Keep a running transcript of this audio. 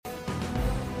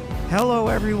Hello,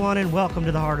 everyone, and welcome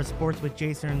to the Heart of Sports with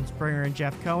Jason Springer and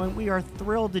Jeff Cohen. We are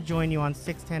thrilled to join you on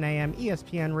 610 AM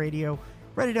ESPN Radio,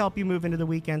 ready to help you move into the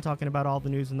weekend, talking about all the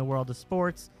news in the world of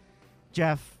sports.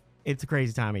 Jeff, it's a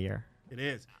crazy time of year. It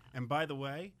is. And by the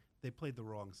way, they played the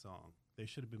wrong song. They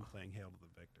should have been playing Hail to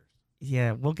the Victors.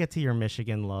 Yeah, we'll get to your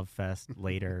Michigan Love Fest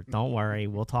later. Don't worry.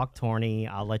 We'll talk tourney.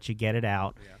 I'll let you get it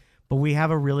out. Yeah. But we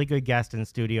have a really good guest in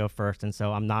studio first, and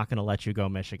so I'm not going to let you go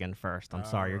Michigan first. I'm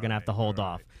sorry. You're going to have to hold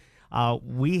off.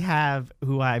 We have,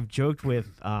 who I've joked with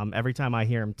every time I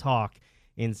hear him talk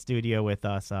in studio with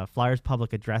us, Flyers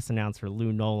public address announcer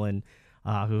Lou Nolan,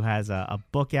 who has a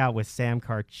book out with Sam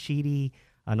Carchidi,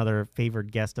 another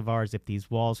favored guest of ours, If These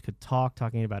Walls Could Talk,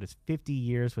 talking about his 50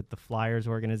 years with the Flyers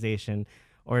organization.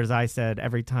 Or as I said,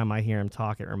 every time I hear him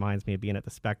talk, it reminds me of being at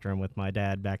the Spectrum with my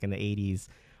dad back in the 80s,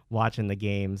 watching the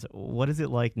games. What is it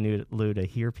like, Lou, to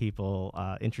hear people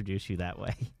introduce you that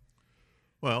way?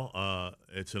 Well,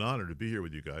 it's an honor to be here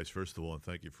with you guys, first of all, and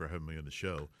thank you for having me on the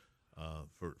show.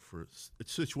 For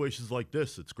situations like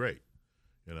this, it's great.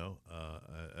 You know,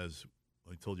 as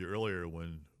I told you earlier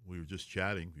when we were just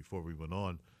chatting before we went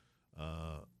on,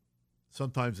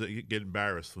 sometimes they get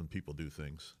embarrassed when people do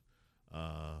things,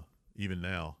 even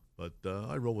now. But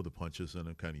I roll with the punches, and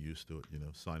I'm kind of used to it. You know,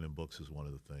 signing books is one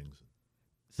of the things.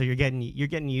 So you're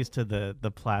getting used to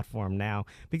the platform now,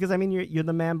 because I mean you're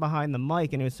the man behind the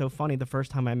mic, and it was so funny the first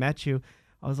time I met you.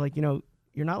 I was like, you know,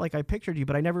 you're not like I pictured you,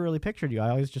 but I never really pictured you. I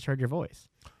always just heard your voice.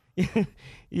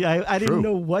 Yeah, I didn't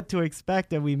know what to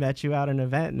expect, and we met you at an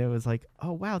event, and it was like,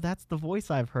 oh wow, that's the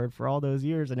voice I've heard for all those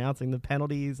years, announcing the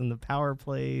penalties and the power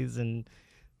plays. And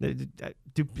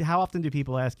how often do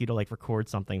people ask you to like record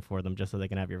something for them just so they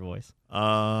can have your voice?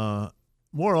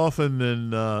 More often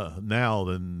than now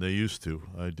than they used to.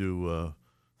 I do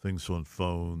things on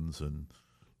phones and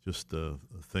just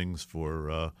things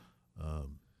for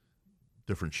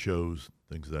different shows,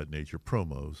 things of that nature,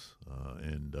 promos,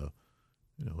 and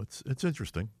you know, it's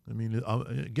interesting. I mean,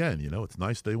 again, you know, it's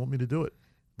nice they want me to do it.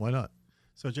 Why not?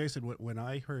 So, Jason, when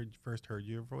I first heard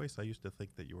your voice, I used to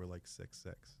think that you were like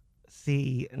 6'6".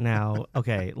 See, now,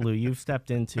 okay, Lou, you've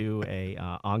stepped into a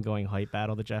ongoing height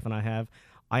battle that Jeff and I have.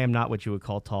 I am not what you would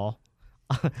call tall.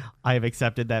 I have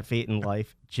accepted that fate in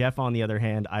life. Jeff, on the other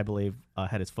hand, I believe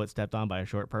had his foot stepped on by a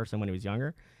short person when he was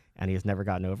younger, and he has never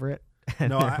gotten over it.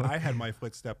 No, I had my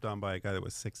foot stepped on by a guy that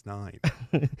was 6'9".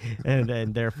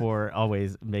 and therefore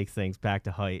always makes things back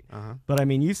to height. But, I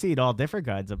mean, you see it all different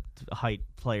kinds of height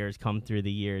players come through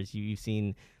the years. You've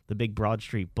seen the big Broad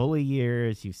Street Bully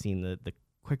years. You've seen the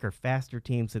quicker, faster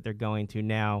teams that they're going to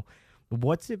now.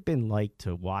 What's it been like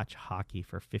to watch hockey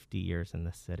for 50 years in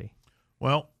this city?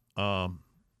 Well,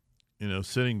 you know,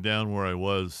 sitting down where I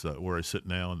was, where I sit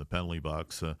now in the penalty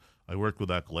box, I worked with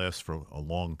that glass for a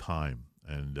long time,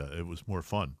 and it was more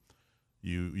fun.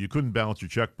 You couldn't balance your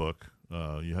checkbook.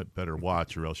 You had better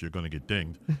watch, or else you're going to get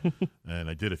dinged. And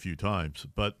I did a few times,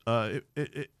 but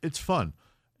it's fun.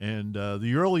 And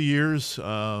the early years, you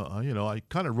know, I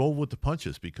kind of rolled with the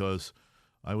punches because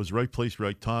I was right place,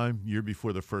 right time. Year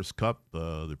before the first cup,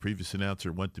 the previous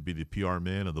announcer went to be the PR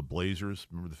man of the Blazers.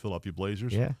 Remember the Philadelphia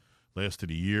Blazers? Yeah.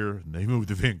 Lasted a year, and they moved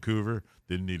to Vancouver.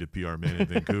 Didn't need a PR man in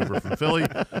Vancouver from Philly,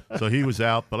 so he was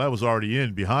out. But I was already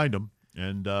in behind him,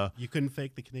 and you couldn't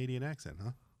fake the Canadian accent,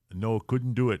 huh? No,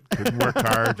 couldn't do it. Couldn't work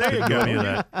hard. There you couldn't go. do any of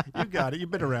that. You got it.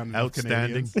 You've been around enough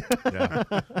Outstanding. Canadians.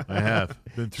 Yeah, I have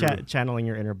been through it. Channeling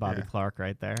your inner Bobby Clark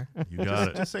right there. You got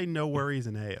it. Just say no worries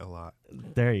and a lot.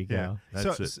 There you go. Yeah.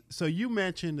 That's it. So you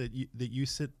mentioned that you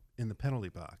sit in the penalty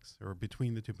box or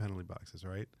between the two penalty boxes,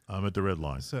 right? I'm at the red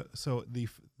line. So the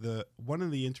one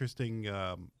of the interesting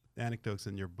anecdotes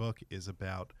in your book is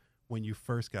about when you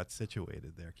first got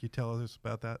situated there. Can you tell us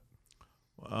about that?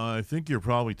 I think you're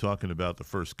probably talking about the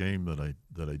first game that I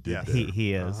did. Yes. There.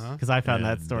 He is, because I found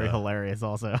that story hilarious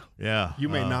also. Yeah. You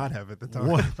may not have at the time.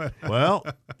 Well,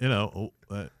 you know,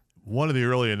 one of the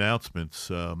early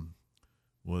announcements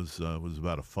was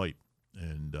about a fight,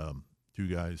 and two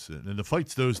guys. And the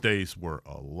fights those days were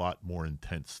a lot more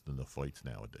intense than the fights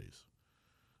nowadays.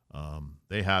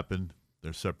 They happened.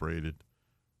 They're separated.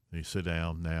 They sit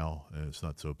down now, and it's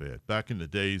not so bad. Back in the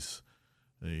days,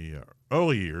 the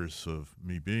early years of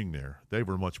me being there, they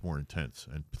were much more intense,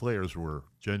 and players were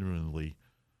genuinely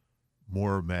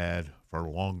more mad for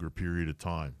a longer period of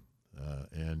time.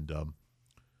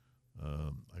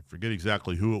 I forget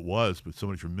exactly who it was, but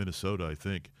somebody from Minnesota, I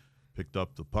think, picked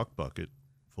up the puck bucket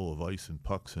full of ice and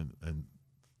pucks and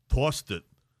tossed it,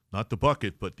 not the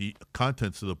bucket, but the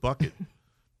contents of the bucket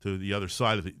to the other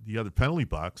side of the other penalty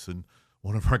box. And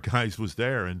one of our guys was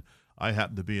there, and I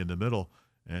happened to be in the middle,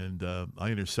 and I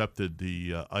intercepted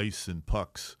the ice and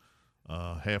pucks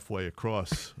halfway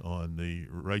across on the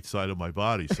right side of my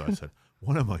body. So I said,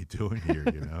 what am I doing here?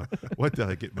 What did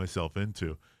I get myself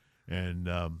into? And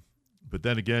but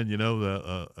then again,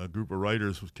 a group of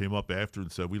writers came up after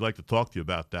and said, we'd like to talk to you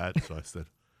about that. So I said,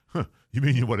 you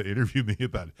mean you want to interview me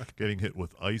about getting hit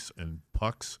with ice and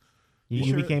pucks?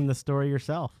 You became the story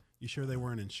yourself. You sure they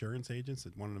weren't insurance agents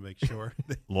that wanted to make sure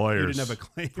lawyers? You didn't have a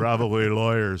claim. Probably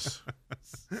lawyers.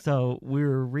 So we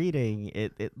were reading.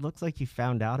 It looks like you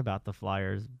found out about the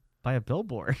Flyers by a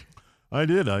billboard. I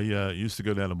did. I used to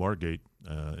go down to Margate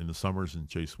in the summers and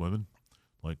chase women,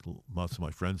 like lots of my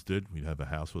friends did. We'd have a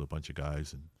house with a bunch of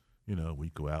guys, and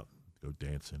we'd go out, go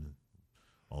dancing, and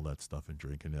all that stuff, and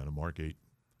drinking down at Margate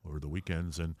over the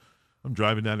weekends. And I'm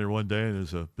driving down there one day, and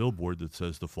there's a billboard that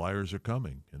says the Flyers are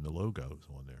coming, and the logo is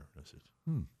on there. I said,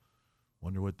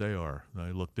 wonder what they are. And I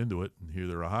looked into it, and here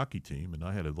they're a hockey team, and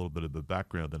I had a little bit of a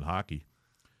background in hockey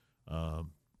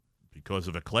because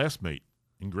of a classmate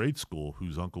in grade school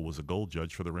whose uncle was a goal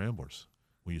judge for the Ramblers.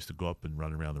 We used to go up and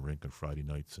run around the rink on Friday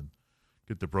nights and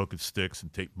get the broken sticks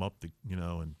and tape them up,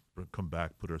 and come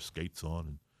back, put our skates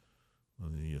on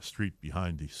the street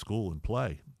behind the school and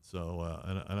play. So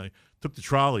and I took the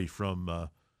trolley from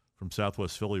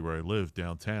Southwest Philly, where I lived,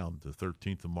 downtown to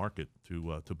 13th and Market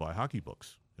to buy hockey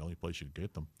books. The only place you could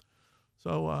get them.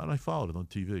 So and I followed it on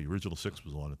TV. Original Six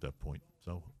was on at that point,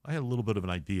 so I had a little bit of an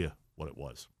idea what it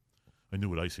was. I knew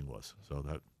what icing was, so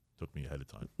that took me ahead of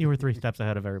time. You were 3 steps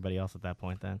ahead of everybody else at that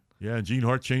point then. Yeah, and Gene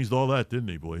Hart changed all that, didn't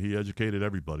he, boy? He educated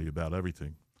everybody about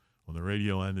everything on the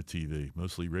radio and the TV,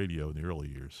 mostly radio in the early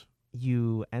years.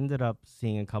 You ended up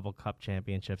seeing a couple cup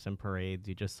championships and parades.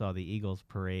 You just saw the Eagles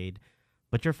parade.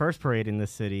 But your first parade in the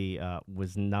city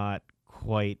was not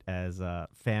quite as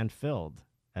fan-filled,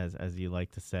 as you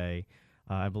like to say.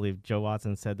 I believe Joe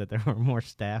Watson said that there were more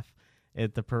staff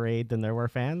at the parade than there were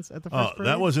fans at the first parade?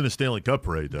 That wasn't a Stanley Cup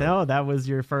parade, though. No, that was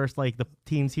your first, the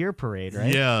Team's Here parade,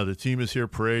 right? Yeah, the Team is Here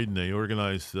parade, and they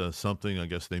organized something. I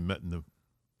guess they met in the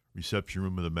reception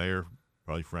room of the mayor,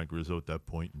 probably Frank Rizzo at that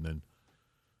point, and then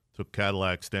took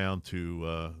Cadillacs down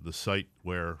to the site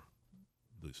where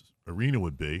this arena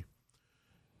would be.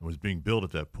 It was being built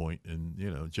at that point,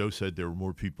 and Joe said there were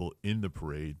more people in the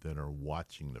parade than are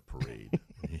watching the parade.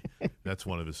 That's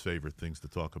one of his favorite things to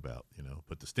talk about,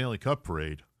 But the Stanley Cup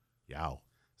parade, yow.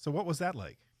 So what was that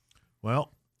like?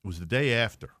 Well, it was the day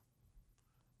after.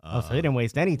 So they didn't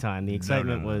waste any time. The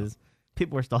excitement was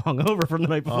people were still hungover from the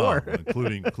night before,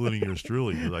 including yours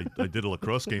truly. I did a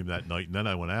lacrosse game that night, and then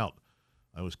I went out.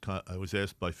 I was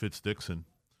asked by Fitz Dixon,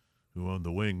 who owned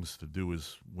the Wings, to do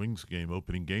his Wings game,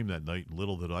 opening game that night.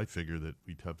 Little did I figure that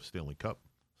we'd have a Stanley Cup.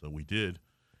 So we did.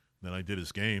 Then I did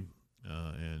his game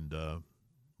and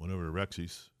went over to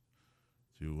Rexy's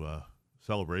to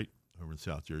celebrate over in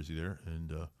South Jersey there.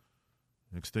 And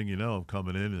next thing you know, I'm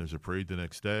coming in, and there's a parade the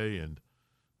next day. And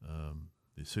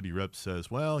the city rep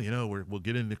says, well, we'll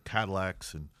get into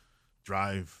Cadillacs and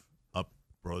drive up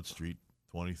Broad Street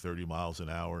 20, 30 miles an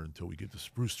hour until we get to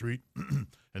Spruce Street.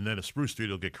 And then at Spruce Street,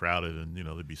 it'll get crowded, and,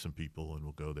 there'll be some people, and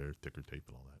we'll go there, ticker tape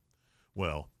and all that.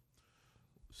 Well,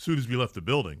 as soon as we left the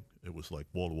building, it was like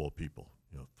wall-to-wall people,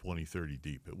 20, 30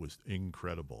 deep. It was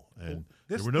incredible. And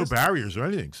there were no barriers or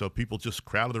anything, so people just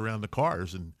crowded around the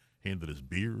cars and handed us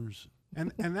beers.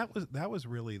 And that was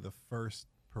really the first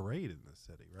parade in the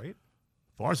city, right?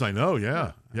 As far as I know,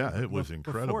 yeah, it was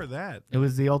incredible. Before that, it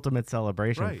was the ultimate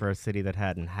celebration Right. for a city that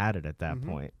hadn't had it at that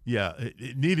point. Yeah,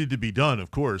 it needed to be done,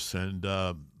 of course, and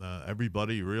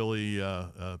everybody really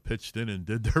pitched in and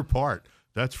did their part.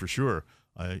 That's for sure.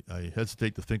 I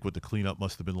hesitate to think what the cleanup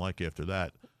must have been like after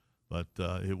that, but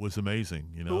it was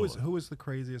amazing. Who was the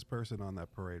craziest person on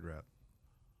that parade route?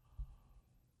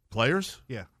 Players?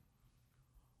 Yeah.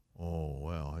 Oh,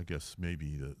 well, I guess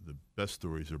maybe the best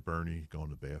stories are Bernie going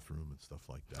to the bathroom and stuff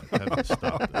like that. Haven't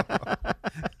stopped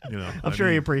it. I'm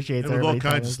sure he appreciates it. All everybody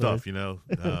kinds of telling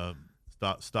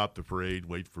stuff, stop the parade,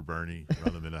 wait for Bernie,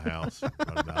 run him in a house,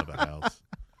 run him out of a house.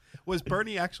 Was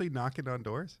Bernie actually knocking on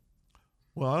doors?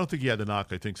 Well, I don't think he had to knock.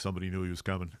 I think somebody knew he was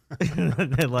coming.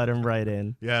 They let him right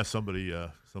in. Yeah, somebody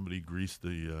greased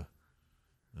the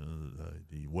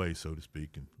way, so to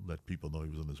speak, and let people know he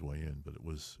was on his way in. But it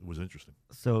was interesting.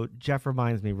 So Jeff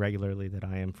reminds me regularly that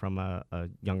I am from a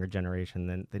younger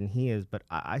generation than he is, but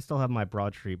I still have my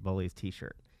Broad Street Bullies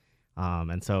T-shirt.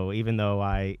 And so even though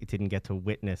I didn't get to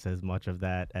witness as much of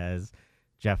that as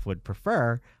Jeff would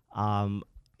prefer,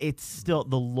 it's still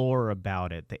the lore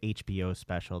about it, the HBO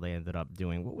special they ended up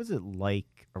doing. What was it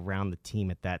like around the team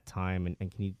at that time? And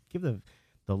can you give the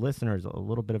listeners a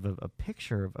little bit of a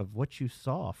picture of what you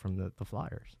saw from the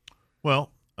Flyers?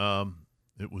 Well,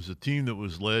 it was a team that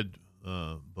was led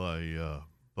by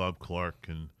Bob Clark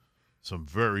and some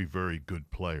very, very good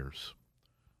players.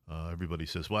 Everybody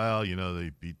says, well,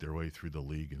 they beat their way through the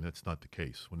league, and that's not the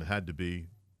case. When it had to be,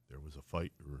 there was a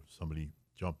fight or somebody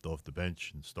jumped off the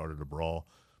bench and started a brawl.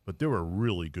 But there were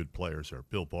really good players there.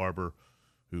 Bill Barber,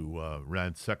 who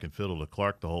ran second fiddle to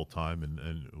Clark the whole time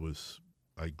and was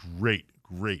a great,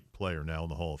 great player now in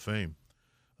the Hall of Fame.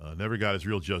 Never got his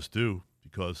real just due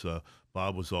because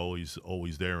Bob was always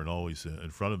there and always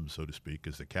in front of him, so to speak,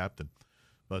 as the captain.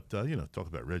 But, talk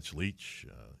about Reg Leach,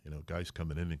 guys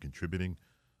coming in and contributing.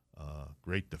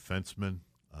 Great defenseman.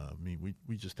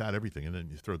 We just had everything. And then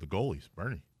you throw the goalies,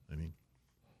 Bernie.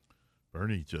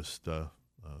 Bernie just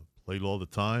played all the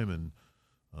time and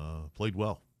played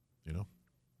well,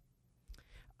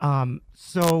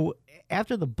 So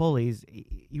after the Bullies,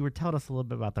 you were telling us a little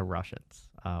bit about the Russians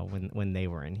when they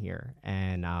were in here.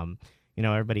 And,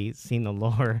 everybody's seen the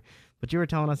lore. But you were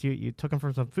telling us you took them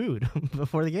for some food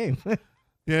before the game.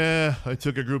 Yeah, I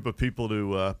took a group of people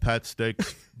to Pat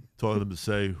Steaks, told them to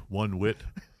say one wit,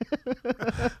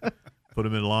 put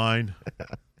them in line.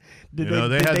 They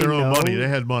had their own money. They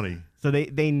had money. So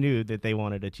they knew that they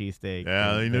wanted a cheesesteak.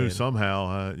 Yeah, they knew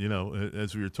somehow.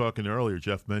 As we were talking earlier,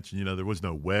 Jeff mentioned, there was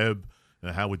no web.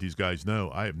 How would these guys know?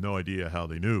 I have no idea how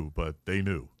they knew, but they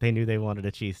knew. They knew they wanted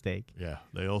a cheesesteak. Yeah,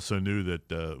 they also knew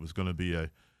that it was going to be a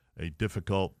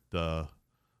difficult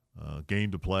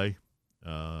game to play.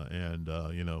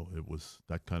 It was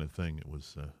that kind of thing. It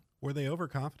was. Were they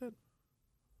overconfident?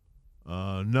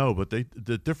 No, but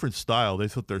the different style. They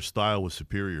thought their style was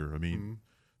superior.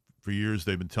 For years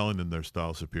they've been telling them their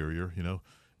style's superior.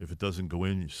 If it doesn't go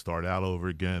in, you start out over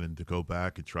again and to go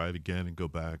back and try it again and go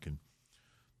back. And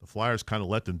the Flyers kind of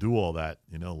let them do all that.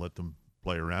 Let them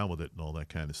play around with it and all that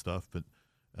kind of stuff. But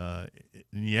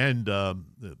in the end,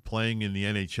 playing in the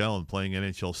NHL and playing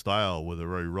NHL style with a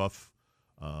very rough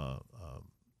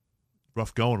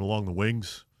going along the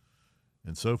wings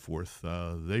and so forth,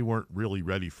 they weren't really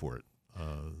ready for it.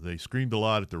 They screamed a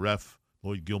lot at the ref.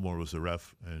 Lloyd Gilmore was the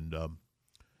ref, and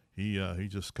he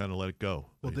just kind of let it go.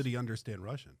 Well, did he understand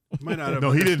Russian? He might not have.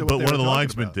 No, he didn't. But one of the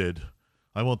linesmen did.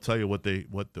 I won't tell you what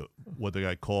the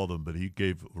guy called him, but he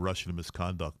gave Russian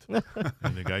misconduct.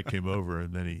 And the guy came over,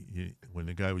 and then he when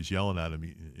the guy was yelling at him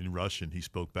in Russian, he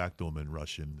spoke back to him in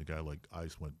Russian. The guy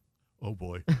eyes went, "Oh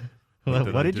boy."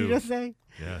 What did you just say?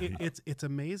 Yeah, it's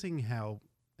amazing how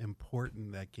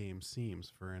important that game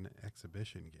seems for an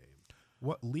exhibition game.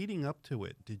 What leading up to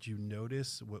it, did you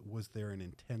notice? Was there an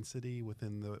intensity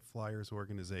within the Flyers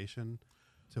organization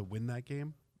to win that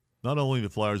game? Not only the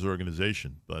Flyers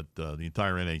organization, but the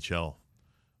entire NHL.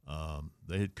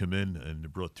 They had come in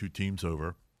and brought two teams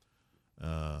over.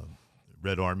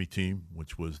 Red Army team,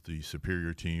 which was the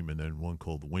superior team, and then one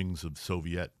called the Wings of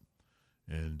Soviet.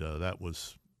 And that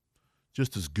was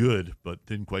just as good, but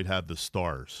didn't quite have the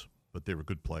stars, but they were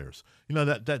good players.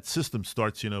 That system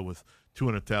starts, with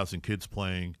 200,000 kids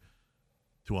playing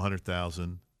to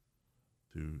 100,000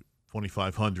 to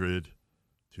 2,500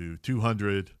 to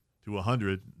 200 to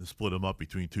 100 and split them up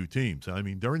between two teams.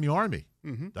 They're in the Army.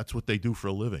 Mm-hmm. That's what they do for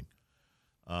a living.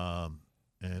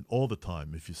 And all the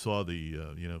time, if you saw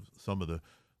the, some of the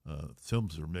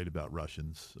films are made about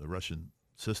Russians, Russian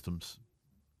systems,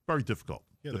 very difficult.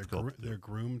 Yeah, they're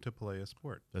groomed to play a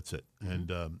sport. That's it.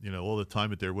 Mm-hmm. And, all the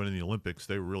time that they were winning the Olympics,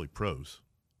 they were really pros.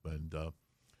 And,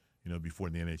 before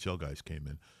the NHL guys came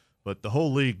in. But the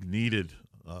whole league needed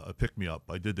a pick-me-up.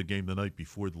 I did the game the night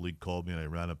before the league called me, and I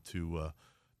ran up to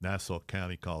Nassau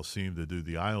County Coliseum to do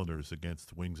the Islanders against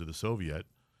the Wings of the Soviet.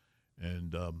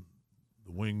 And the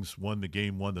Wings won the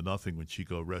game 1-0 when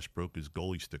Chico Resch broke his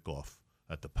goalie stick off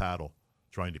at the paddle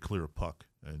trying to clear a puck.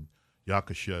 And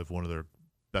Yakushev, one of their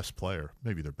best player,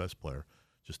 maybe their best player,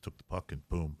 just took the puck and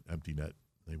boom, empty net.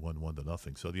 They won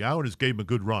 1-0. So the Islanders gave them a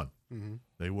good run. Mm-hmm.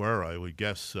 They were, I would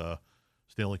guess,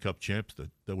 Stanley Cup champs.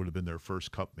 That would have been their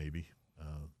first cup, maybe.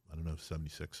 I don't know,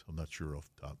 76. I'm not sure off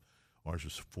the top. Ours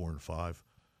was 4 and 5.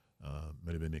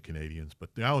 Might have been the Canadians,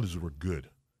 but the Islanders were good.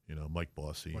 Mike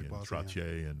Bossy and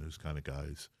Trottier and those kind of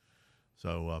guys.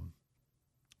 So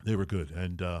they were good.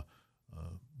 And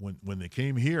when they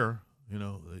came here,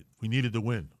 we needed to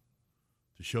win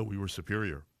to show we were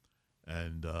superior.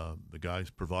 And the guys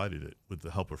provided it with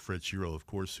the help of Fred Shiro, of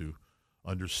course, who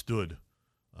understood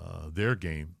their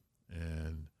game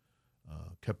and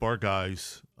kept our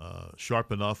guys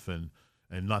sharp enough and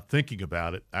not thinking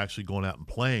about it, actually going out and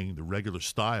playing the regular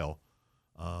style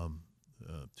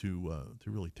to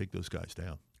really take those guys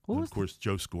down. And of course,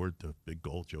 Joe scored the big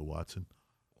goal, Joe Watson.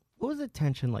 What was the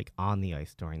tension like on the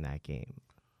ice during that game?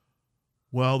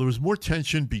 Well, there was more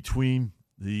tension between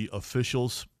the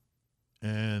officials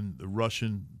and the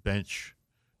Russian bench,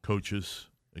 coaches,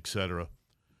 etc.,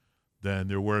 than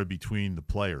there were between the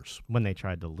players. When they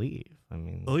tried to leave, I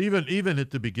mean, Well, even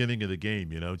at the beginning of the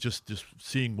game, just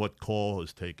seeing what call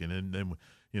is taken, and then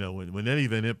when Eddie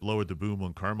Van Impe lowered the boom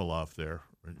on Karmeloff there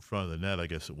in front of the net, I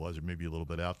guess it was, or maybe a little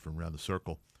bit out from around the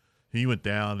circle, he went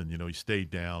down, and he stayed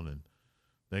down, and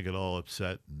they get all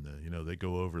upset, and they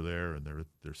go over there, and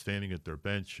they're standing at their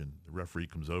bench, and the referee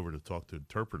comes over to talk to the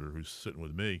interpreter who's sitting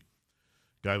with me,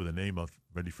 guy with a name of,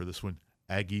 ready for this one,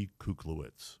 Aggie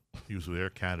Kuklowitz. He was with Air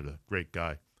Canada, great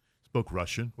guy. Spoke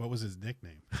Russian. What was his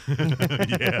nickname?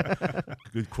 Yeah,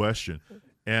 good question.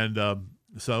 And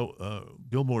so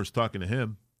Gilmore's talking to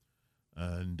him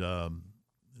and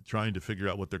trying to figure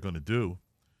out what they're going to do.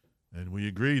 And we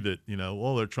agreed that,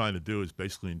 all they're trying to do is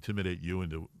basically intimidate you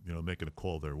into, making a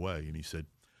call their way. And he said,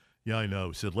 yeah, I know.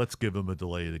 He said, let's give them a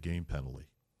delay of the game penalty.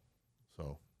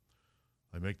 So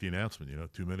I make the announcement,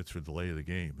 2 minutes for delay of the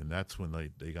game. And that's when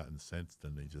they got incensed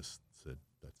and they just said,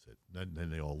 that's it. And then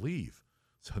they all leave.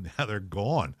 So now they're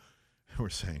gone. And we're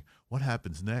saying, what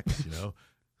happens next,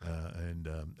 And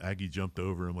Aggie jumped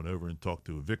over and went over and talked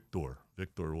to Victor.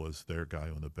 Victor was their guy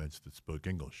on the bench that spoke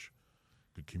English,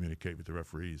 could communicate with the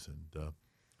referees, and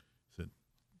said,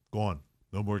 gone,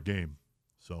 no more game.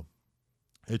 So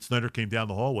Ed Snyder came down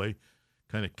the hallway,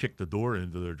 kind of kicked the door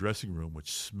into their dressing room,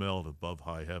 which smelled above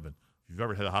high heaven. If you've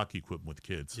ever had a hockey equipment with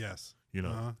kids, Yes.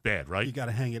 Bad, right? You got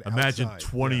to hang it Imagine outside.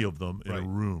 20 of them in Right. a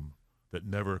room that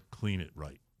never clean it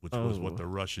right, which was what the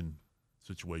Russian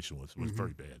situation was. It was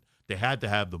very bad. They had to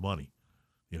have the money.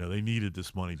 They needed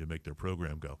this money to make their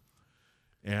program go.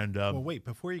 And Well, wait,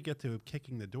 before you get to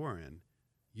kicking the door in,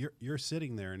 you're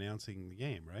sitting there announcing the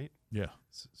game, right? yeah,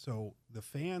 So the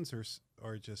fans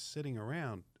are just sitting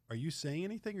around. Are you saying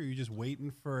anything, or are you just waiting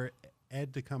for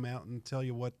Ed to come out and tell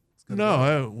you what's going to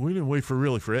no, we didn't wait for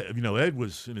Ed. Ed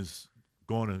was in his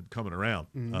going and coming around.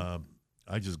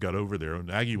 I just got over there, and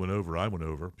Aggie went over. I went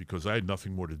over because I had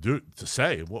nothing more to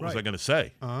say. What was I going to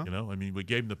say? We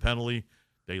gave them the penalty.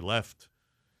 They left.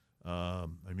 What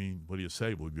do you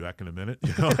say? We'll be back in a minute.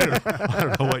 I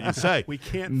don't know what you say. We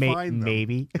can't find them.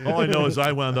 Maybe. All I know is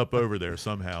I wound up over there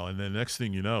somehow, and then next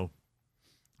thing you know,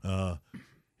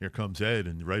 here comes Ed,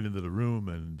 and right into the room,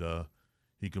 and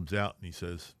he comes out and he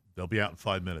says, "They'll be out in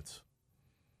 5 minutes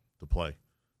to play."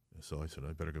 And so I said,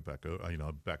 "I better go back over."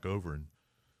 I'm back over, and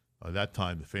at that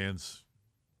time the fans,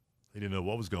 they didn't know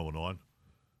what was going on,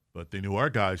 but they knew our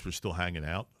guys were still hanging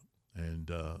out,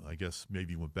 and I guess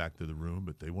maybe went back to the room,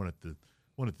 but they wanted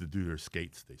to do their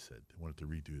skates. They said they wanted to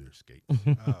redo their skates.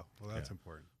 Oh, well, that's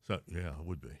important. So yeah, it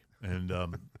would be. And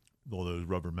all those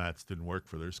rubber mats didn't work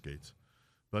for their skates.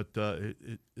 But the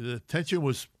tension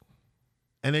was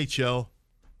NHL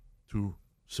to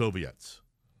Soviets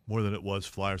more than it was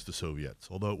Flyers to Soviets.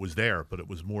 Although it was there, but it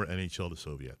was more NHL to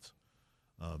Soviets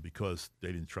because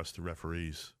they didn't trust the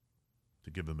referees to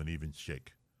give them an even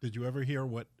shake. Did you ever hear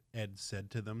what Ed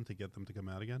said to them to get them to come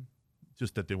out again?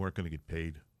 Just that they weren't going to get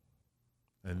paid,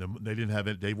 and they didn't have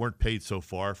it. They weren't paid so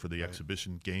far for the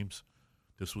exhibition games.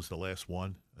 This was the last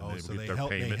one. And So would they get their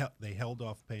payment. held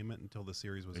off payment until the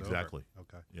series was Exactly. over.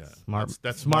 Okay. Yeah,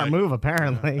 Smart my- move,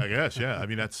 apparently. I guess, yeah.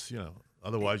 That's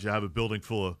Otherwise, you have a building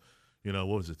full of, what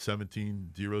was it,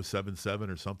 17077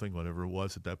 or something, whatever it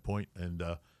was at that point, and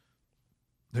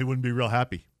they wouldn't be real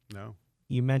happy. No.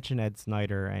 You mentioned Ed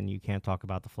Snyder, and you can't talk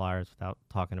about the Flyers without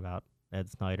talking about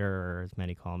Ed Snyder, or as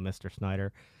many call him, Mr.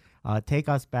 Snyder. Take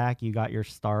us back. You got your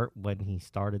start when he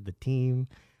started the team.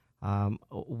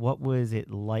 What was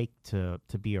it like to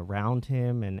be around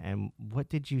him, and what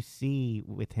did you see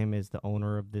with him as the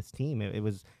owner of this team? It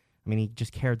was, he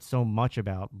just cared so much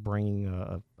about bringing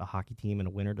a hockey team and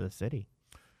a winner to the city.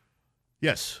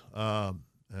 Yes.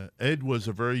 Ed was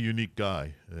a very unique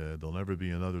guy. There'll never be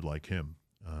another like him.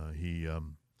 He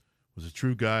was a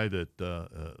true guy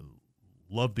that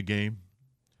loved the game,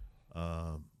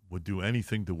 would do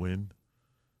anything to win,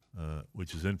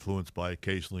 which is influenced by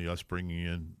occasionally us bringing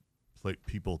in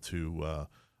people to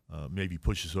maybe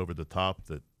push us over the top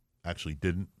that actually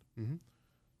didn't,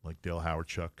 like Dale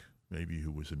Howardchuk, maybe,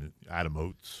 who was in Adam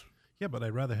Oates. Yeah, but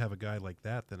I'd rather have a guy like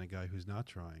that than a guy who's not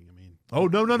trying. Oh,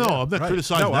 no. Yeah, I'm not right.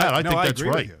 criticizing that. I think I that's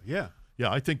agree right. with you. Yeah.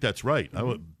 Yeah, I think that's right.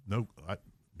 I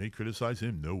may criticize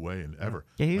him. No way and ever.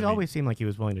 Yeah, he always seemed like he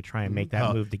was willing to try and make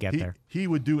that move to get there. He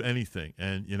would do anything,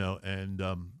 and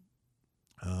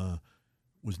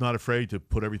was not afraid to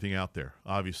put everything out there.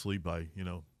 Obviously, by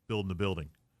building the building,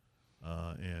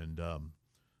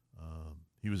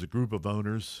 he was a group of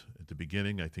owners at the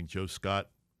beginning. I think Joe Scott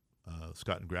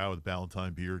and Grau with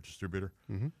Ballantine Beer distributor.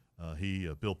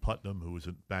 Bill Putnam, who was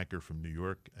a banker from New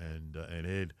York, and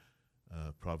Ed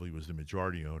probably was the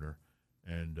majority owner,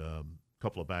 and a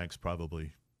couple of banks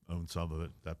probably owned some of it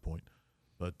at that point.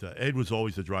 But Ed was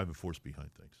always the driving force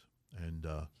behind things. And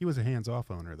he was a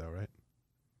hands-off owner, though, right?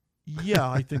 yeah,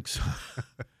 I think so.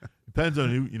 Depends on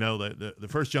who. The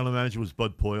first general manager was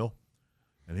Bud Poyle,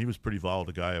 and he was pretty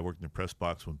volatile guy. I worked in the press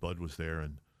box when Bud was there,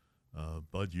 and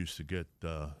Bud used to get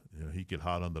he'd get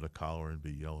hot under the collar and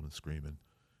be yelling and screaming.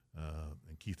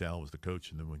 And Keith Allen was the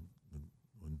coach, and then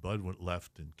when Bud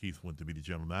left and Keith went to be the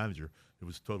general manager, it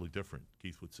was totally different.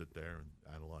 Keith would sit there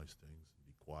and analyze things and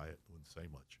be quiet, wouldn't say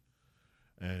much.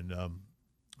 And,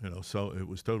 so it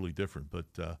was totally different.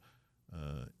 But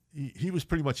he was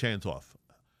pretty much hands-off.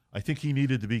 I think he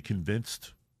needed to be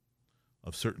convinced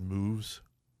of certain moves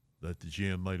that the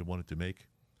GM might have wanted to make.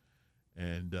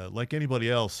 And like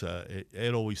anybody else,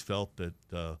 Ed always felt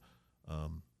that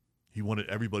he wanted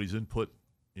everybody's input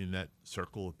in that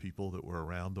circle of people that were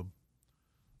around him,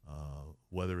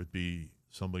 whether it be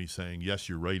somebody saying, yes,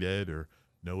 you're right, Ed, or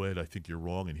no, Ed, I think you're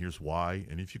wrong, and here's why.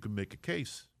 And if you can make a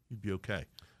case, you'd be okay.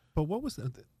 But what was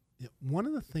one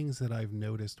of the things that I've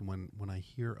noticed when I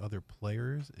hear other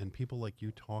players and people like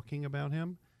you talking about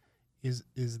him is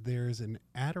there's an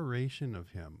adoration of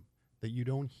him that you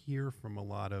don't hear from a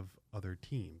lot of other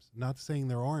teams. Not saying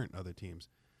there aren't other teams,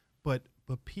 but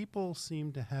people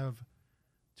seem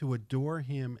to adore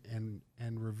him and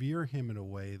revere him in a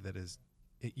way that is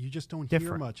you just don't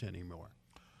hear much anymore.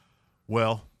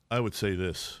 Well, I would say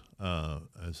this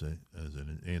as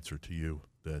an answer to you,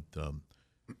 that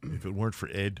if it weren't for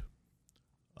Ed,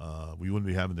 we wouldn't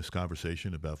be having this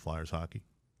conversation about Flyers hockey.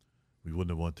 We wouldn't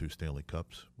have won 2 Stanley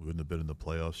Cups. We wouldn't have been in the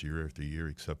playoffs year after year,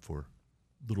 except for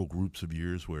little groups of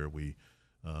years where we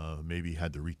maybe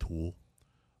had to retool.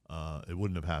 It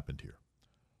wouldn't have happened here.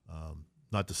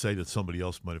 Not to say that somebody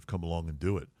else might have come along and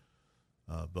do it,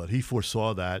 but he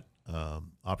foresaw that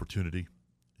opportunity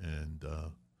and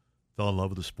fell in love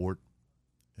with the sport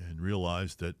and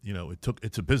realized that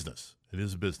it's a business. It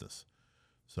is a business.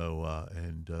 So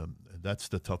and that's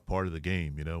the tough part of the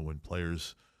game. When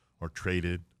players are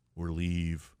traded or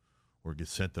leave or get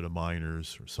sent to the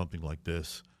minors or something like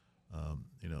this,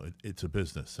 it's a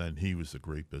business, and he was a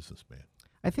great businessman.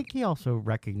 I think he also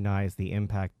recognized the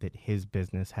impact that his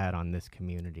business had on this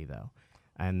community, though.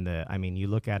 And you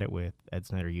look at it with Ed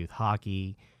Snyder Youth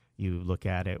Hockey, you look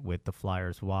at it with the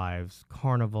Flyers Wives,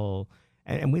 Carnival,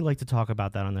 and we like to talk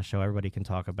about that on the show. Everybody can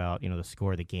talk about, the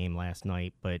score of the game last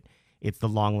night, but it's the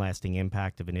long-lasting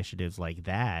impact of initiatives like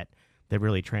that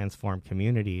really transformed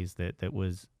communities that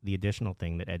was the additional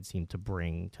thing that Ed seemed to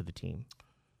bring to the team.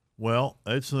 Well,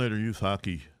 Ed Snyder Youth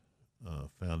Hockey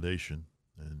Foundation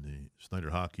and the Snyder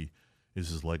Hockey is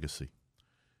his legacy.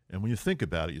 And when you think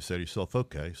about it, you say to yourself,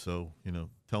 okay, so,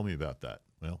 tell me about that.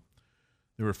 Well,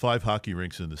 there were 5 hockey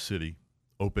rinks in the city,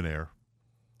 open air.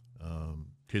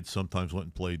 Kids sometimes went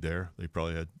and played there. They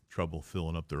probably had trouble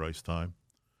filling up their ice time.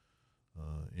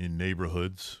 In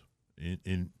neighborhoods,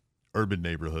 in urban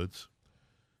neighborhoods.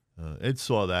 Ed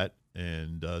saw that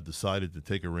and decided to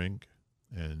take a rink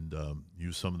and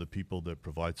use some of the people that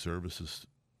provide services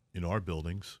in our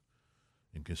buildings,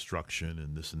 in construction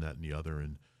and this and that and the other,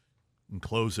 and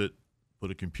close it,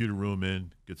 put a computer room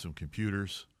in, get some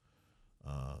computers,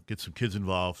 get some kids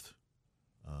involved,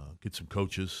 get some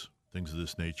coaches, things of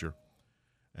this nature,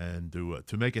 and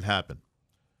to make it happen.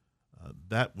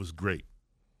 That was great.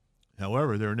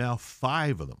 However, there are now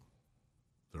 5 of them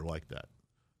that are like that.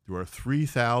 There are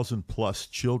 3,000 plus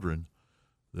children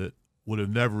that would have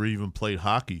never even played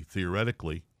hockey,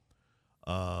 theoretically,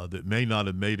 that may not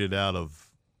have made it out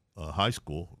of high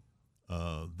school,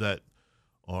 that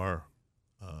are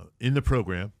in the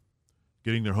program,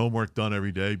 getting their homework done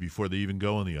every day before they even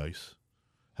go on the ice,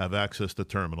 have access to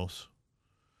terminals.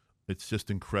 It's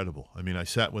just incredible. I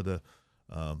sat with a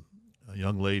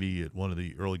young lady at one of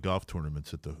the early golf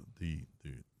tournaments at the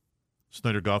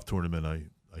Snyder Golf Tournament.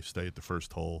 I stay at the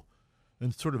first hole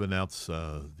and sort of announce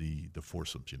the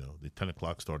foursomes, the 10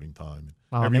 o'clock starting time.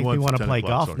 Well, it makes me want to play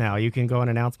golf now. You can go and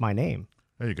announce my name.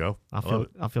 There you go.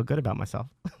 I'll feel good about myself.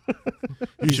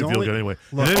 You should feel good anyway.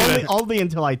 Only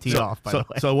until I tee off, by the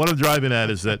way. So what I'm driving at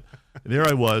is that there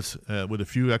I was with a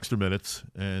few extra minutes,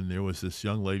 and there was this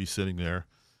young lady sitting there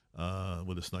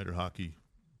with a Snyder Hockey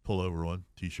pullover on,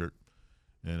 T-shirt,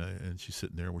 and she's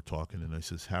sitting there, and we're talking, and I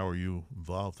says, how are you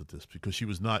involved with this? Because she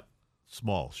was not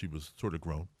small. She was sort of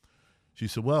grown. She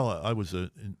said, well, I was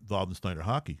involved in Snyder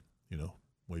Hockey,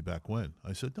 way back when.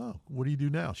 I said, no, what do you do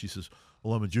now? She says,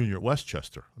 well, I'm a junior at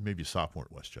Westchester, maybe a sophomore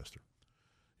at Westchester.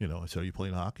 I said, are you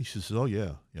playing hockey? She says, oh,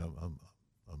 yeah, I'm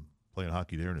playing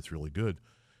hockey there, and it's really good.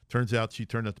 Turns out she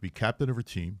turned out to be captain of her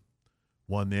team,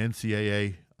 won the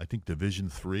NCAA, I think,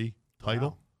 Division III title.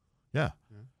 Wow. Yeah.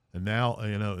 And now,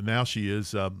 now she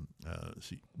is,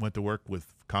 she went to work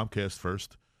with Comcast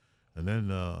first, And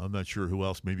then I'm not sure who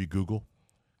else, maybe Google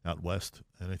out west.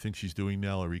 And I think she's doing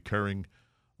now a recurring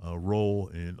role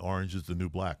in Orange is the New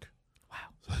Black. Wow.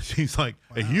 So she's like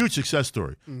a huge success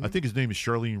story. Mm-hmm. I think his name is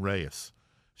Charlene Reyes.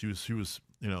 She was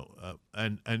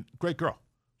and great girl.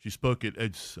 She spoke at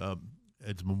Ed's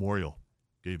memorial,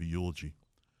 gave a eulogy.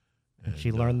 And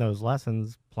she learned those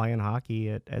lessons playing hockey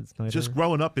at Ed Snyder. Just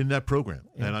growing up in that program.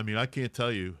 Yeah. And I mean, I can't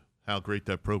tell you how great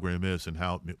that program is and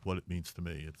what it means to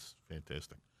me. It's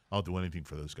fantastic. I'll do anything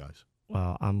for those guys.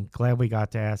 Well, I'm glad we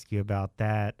got to ask you about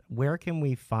that. Where can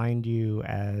we find you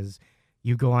as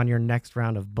you go on your next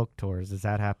round of book tours? Does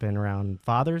that happen around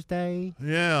Father's Day?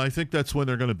 Yeah, I think that's when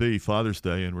they're going to be, Father's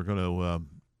Day, and we're going to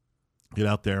get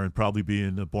out there and probably be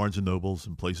in the Barnes & Nobles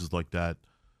and places like that.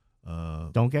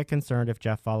 Don't get concerned if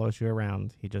Jeff follows you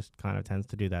around. He just kind of tends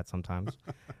to do that sometimes.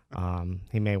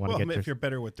 He may want to get if you're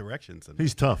better with directions. Than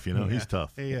He's tough, you know. He's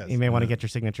tough. He is. He may want to get your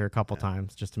signature a couple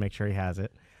times just to make sure he has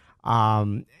it.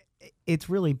 It's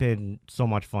really been so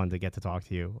much fun to get to talk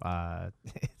to you.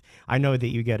 I know that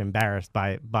you get embarrassed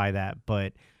by that,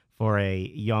 but for a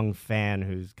young fan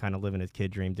who's kind of living his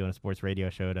kid dream doing a sports radio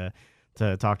show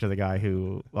to talk to the guy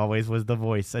who always was the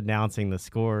voice announcing the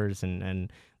scores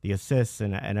and the assists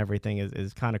and everything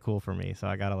is kind of cool for me. So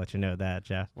I got to let you know that,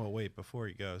 Jeff. Well, wait, before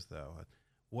he goes, though,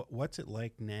 what's it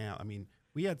like now? I mean,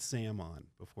 we had Sam on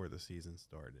before the season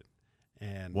started.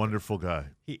 And Wonderful guy.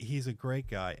 He's a great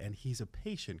guy, and he's a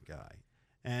patient guy.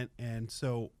 And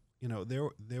so, you know,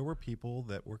 there were people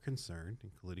that were concerned,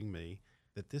 including me,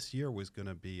 that this year was going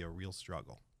to be a real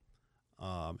struggle,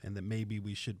 and that maybe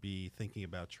we should be thinking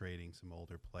about trading some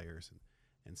older players.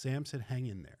 And Sam said, hang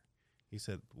in there. He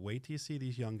said, wait till you see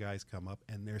these young guys come up,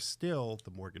 and there's still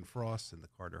the Morgan Frosts and the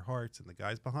Carter Harts and the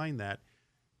guys behind that.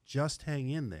 Just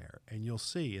hang in there, and you'll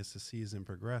see as the season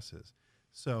progresses.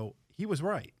 So he was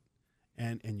right.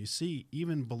 And you see,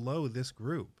 even below this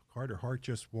group, Carter Hart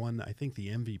just won, I think, the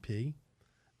MVP.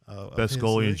 Best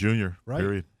goalie in junior, right?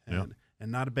 period.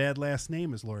 And not a bad last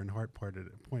name, as Lauren Hart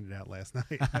pointed out last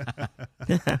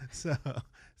night.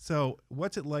 So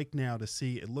what's it like now to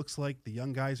see? It looks like the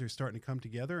young guys are starting to come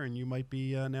together, and you might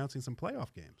be announcing some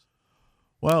playoff games.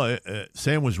 Well,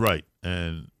 Sam was right,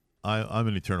 and I'm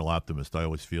an eternal optimist. I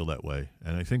always feel that way.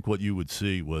 And I think what you would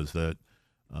see was that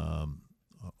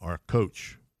our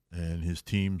coach and his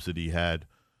teams that he had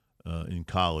in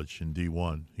college in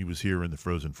D1, he was here in the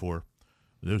Frozen Four.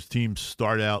 Those teams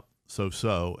start out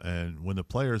so-so, and when the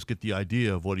players get the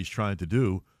idea of what he's trying to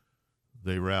do,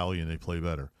 they rally and they play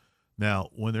better. Now,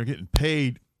 when they're getting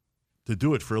paid to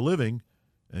do it for a living,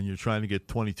 and you're trying to get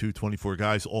 22, 24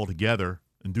 guys all together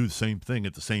and do the same thing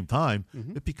at the same time,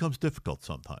 it becomes difficult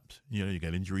sometimes. You know, you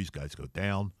got injuries, guys go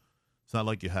down. It's not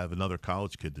like you have another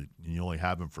college kid and you only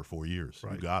have him for 4 years.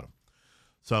 Right. You got him.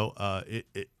 So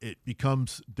it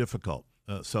becomes difficult.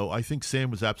 So I think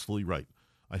Sam was absolutely right.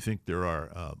 I think there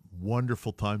are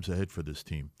wonderful times ahead for this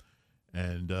team.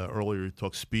 And earlier you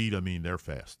talked speed. I mean, they're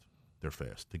fast. They're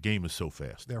fast. The game is so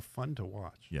fast. They're fun to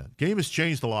watch. Yeah. Game has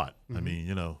changed a lot. I mean,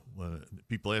 you know, when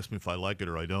people ask me if I like it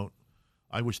or I don't.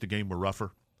 I wish the game were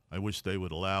rougher. I wish they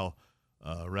would allow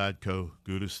Radko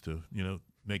Gudas to, you know,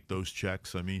 make those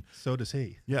checks. I mean. So does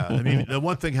he. Yeah. I mean, the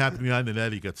one thing happened behind the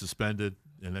net, he got suspended.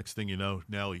 And next thing you know,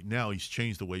 now he's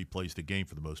changed the way he plays the game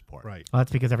for the most part. Right. Well,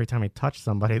 that's because every time he touched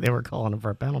somebody, they were calling him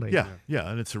for a penalty. Yeah,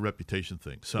 and it's a reputation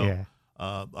thing. So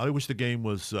I wish the game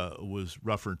was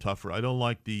rougher and tougher. I don't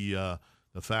like the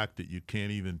fact that you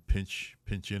can't even pinch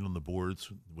in on the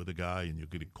boards with a guy and you're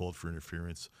getting called for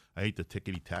interference. I hate the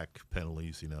tickety-tack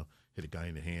penalties. You know, hit a guy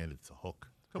in the hand, it's a hook.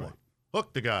 Come on,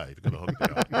 hook the guy. If you're going to hook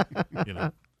the guy, you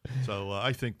know. So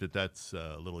I think that's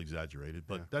a little exaggerated,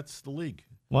 but that's the league.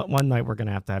 One night we're going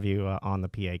to have you on the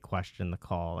PA question the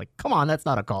call. Like, come on, that's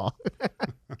not a call.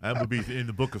 That would be in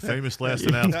the book of famous last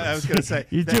announcements. I was going to say.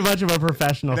 You're too much of a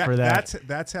professional for that.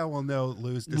 That's how we'll know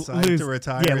Lou's decided to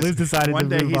retire. Yeah, Lou's decided one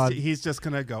to day move on. He's just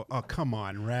going to go, oh, come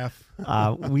on, ref.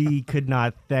 We could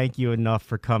not thank you enough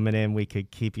for coming in. We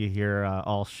could keep you here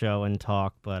all show and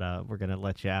talk, but we're going to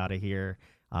let you out of here.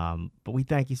 But we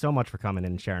thank you so much for coming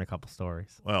in and sharing a couple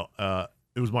stories. Well,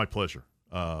 it was my pleasure.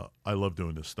 I love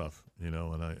doing this stuff, you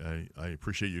know, and I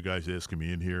appreciate you guys asking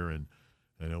me in here. And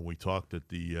I know we talked at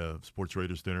the Sports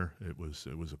Raiders dinner. It was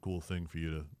a cool thing for you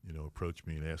to, you know, approach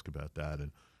me and ask about that.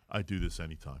 And I do this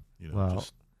anytime, you know. Well,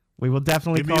 just we will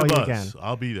definitely give me call a you buzz. again.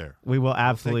 I'll be there. We will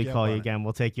absolutely you call up you on it. again.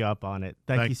 We'll take you up on it.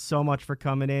 Thank you so much for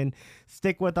coming in.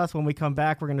 Stick with us when we come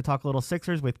back. We're going to talk a little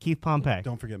Sixers with Keith Pompey.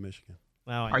 Don't forget Michigan.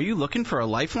 Well, Are you looking for a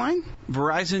lifeline?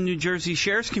 Verizon New Jersey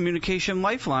Shares Communication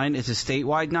Lifeline is a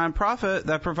statewide nonprofit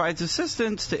that provides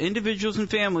assistance to individuals and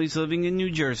families living in New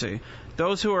Jersey,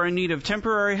 those who are in need of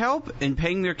temporary help in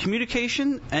paying their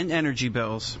communication and energy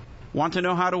bills. Want to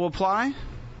know how to apply?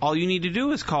 All you need to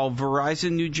do is call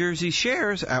Verizon New Jersey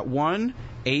Shares at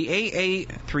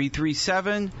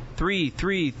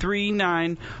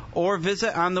 1-888-337-3339 or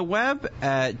visit on the web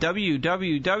at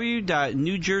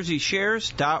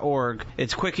www.newjerseyshares.org.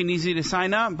 It's quick and easy to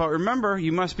sign up, but remember,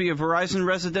 you must be a Verizon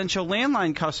residential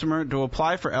landline customer to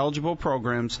apply for eligible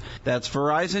programs. That's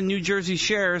Verizon New Jersey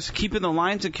Shares, keeping the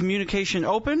lines of communication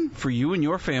open for you and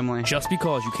your family. Just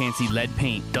because you can't see lead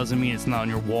paint doesn't mean it's not on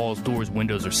your walls, doors,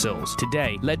 windows, or sills.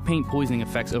 Today, lead paint poisoning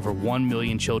affects over 1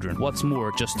 million children. What's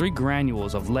more, just 3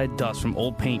 granules of lead dust from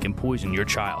old paint can poison your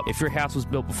child. If your house was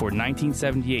built before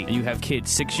 1978 and you have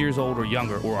kids 6 years old or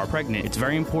younger or are pregnant, it's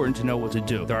very important to know what to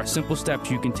do. There are simple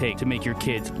steps you can take to make your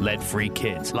kids lead-free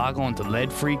kids. Log on to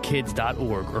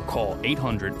leadfreekids.org or call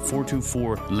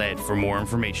 800-424-LEAD for more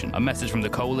information. A message from the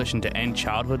Coalition to End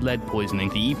Childhood Lead Poisoning,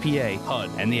 the EPA, HUD,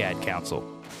 and the Ad Council.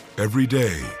 Every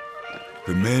day,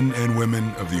 the men and women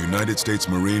of the United States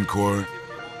Marine Corps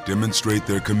demonstrate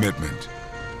their commitment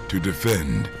to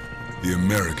defend the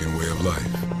American way of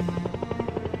life.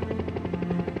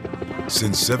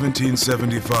 Since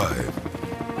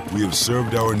 1775, we have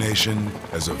served our nation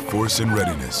as a force in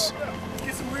readiness.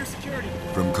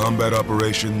 From combat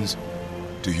operations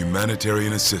to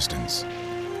humanitarian assistance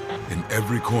in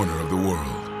every corner of the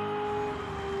world.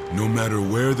 No matter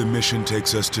where the mission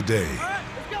takes us today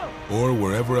or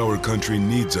wherever our country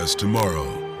needs us tomorrow,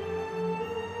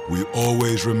 we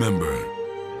always remember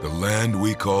the land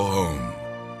we call home.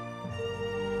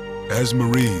 As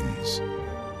Marines,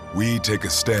 we take a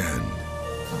stand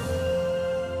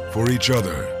for each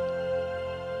other,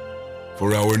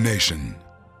 for our nation,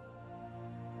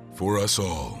 for us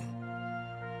all.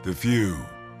 The few,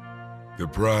 the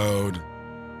proud,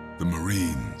 the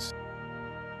Marines.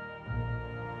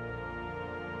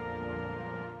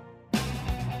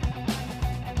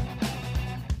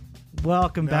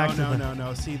 Welcome back to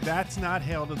No. See, that's not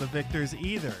Hail to the Victors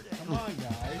either. Come on,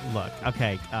 guys. Look,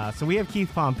 okay, so we have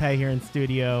Keith Pompey here in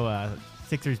studio,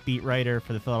 Sixers beat writer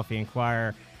for the Philadelphia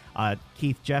Inquirer.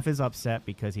 Keith, Jeff is upset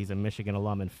because he's a Michigan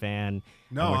alum and fan.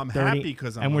 No, I'm happy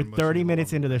because I'm we're a 30 Michigan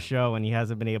minutes alum into the fan. show, and he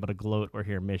hasn't been able to gloat or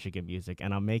hear Michigan music,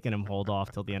 and I'm making him hold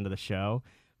off till the end of the show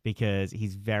because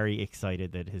he's very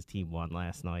excited that his team won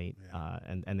last night,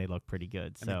 and they look pretty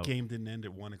good. And So the game didn't end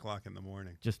at 1 o'clock in the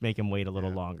morning. just make him wait a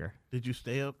little longer. Did you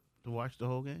stay up to watch the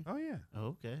whole game? Oh, yeah.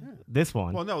 Oh, okay. This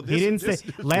one. Well, no, he didn't this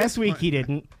say. Last week he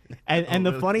didn't. And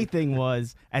the really? funny thing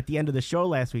was, at the end of the show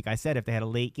last week, I said if they had a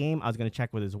late game, I was going to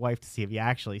check with his wife to see if he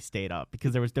actually stayed up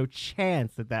because there was no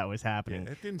chance that was happening.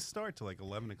 Yeah, it didn't start till like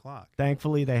 11 o'clock.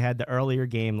 Thankfully, they had the earlier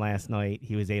game last night.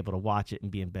 He was able to watch it and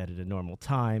be in bed at a normal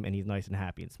time, and he's nice and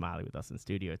happy and smiley with us in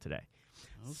studio today.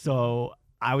 Okay. So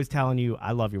I was telling you,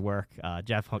 I love your work.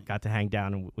 Jeff got to hang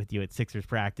down with you at Sixers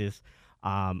practice.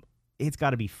 It's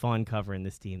got to be fun covering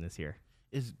this team this year.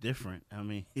 It's different. I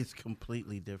mean, it's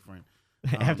completely different.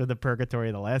 After the purgatory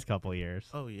of the last couple of years.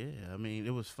 Oh, yeah. I mean,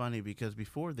 it was funny because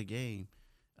before the game,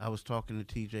 I was talking to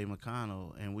T.J.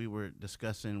 McConnell, and we were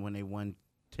discussing when they won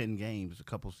 10 games a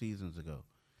couple seasons ago.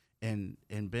 And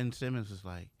Ben Simmons was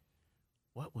like,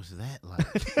 what was that like?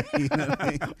 You know what I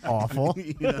mean? Awful.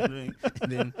 You know what I mean?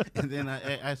 And then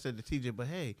I said to TJ, but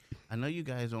hey, I know you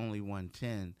guys only won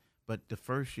 10, but the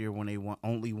first year when they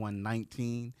only won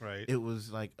 19, Right. it was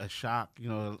like a shock, you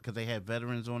know, because they had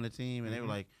veterans on the team, and they were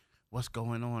like, what's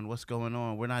going on? What's going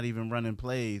on? We're not even running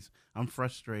plays. I'm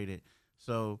frustrated.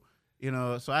 So, you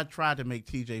know, so I tried to make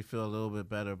TJ feel a little bit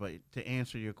better, but to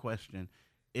answer your question,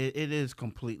 it is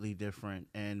completely different.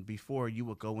 And before, you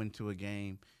would go into a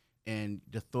game, and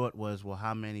the thought was, well,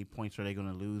 how many points are they going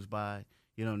to lose by?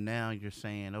 You know, now you're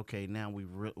saying, okay, now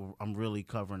I'm really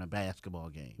covering a basketball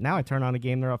game. Now I turn on a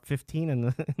game, they're up 15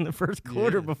 in the first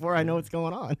quarter Yeah. before I know what's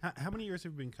going on. How many years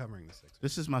have you been covering the Sixers?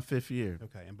 This is my 5th year.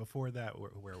 Okay, and before that, who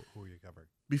were you covering?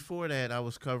 Before that, I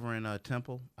was covering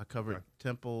Temple. I covered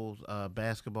Temple's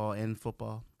basketball and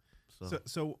football.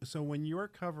 So when you're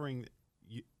covering,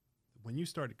 when you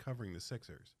started covering the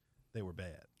Sixers, they were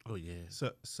bad. Oh yeah.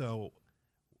 So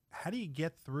how do you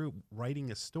get through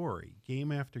writing a story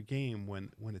game after game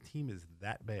when a team is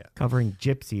that bad? Covering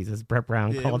gypsies, as Brett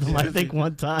Brown called them, I think,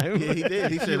 one time. Yeah, he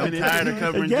did. He said, I'm tired of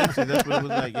covering gypsies. That's what it was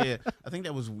like. Yeah, I think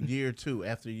that was year 2,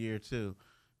 after year 2,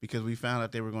 because we found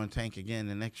out they were going to tank again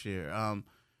the next year.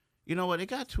 You know what? It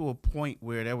got to a point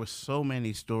where there were so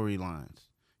many storylines.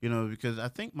 You know, because I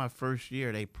think my first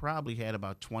year, they probably had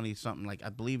about 20-something, like I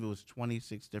believe it was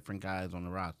 26 different guys on the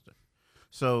roster.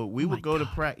 So we would go to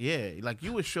God. practice. Yeah, like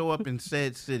you would show up in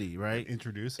said city, right?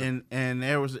 Introduce him. And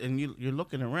you're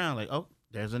looking around like, oh,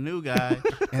 there's a new guy.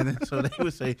 And then, so they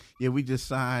would say, yeah, we just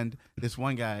signed this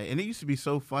one guy. And it used to be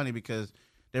so funny because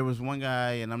there was one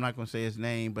guy, and I'm not going to say his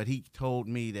name, but he told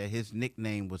me that his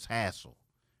nickname was Hassle.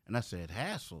 And I said,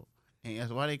 Hassle? And I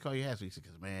said, why they call you Hassle? He said,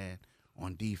 because, man,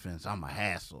 on defense, I'm a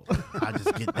hassle. I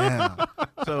just get down.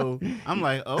 So I'm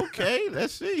like, okay,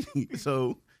 let's see.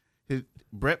 So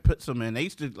Brett puts him in. They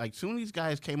used to, like, soon as these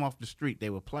guys came off the street, they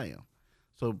would play him.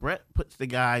 So Brett puts the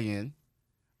guy in.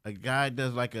 A guy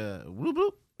does like a whoop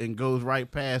whoop and goes right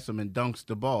past him and dunks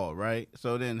the ball, right?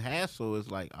 So then Hassel is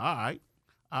like, all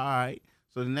right.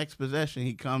 So the next possession,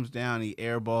 he comes down, he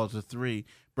airballs a 3.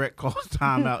 Brett calls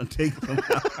timeout and takes him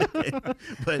out.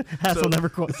 But Hassel never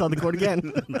saw the court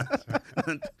again.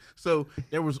 So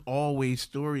there was always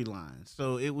storylines.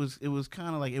 So it was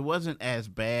kind of like, it wasn't as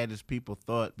bad as people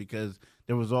thought because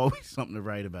there was always something to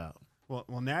write about. Well,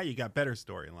 now you got better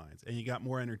storylines and you got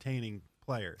more entertaining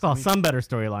players. Saw some better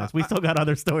storylines. We still got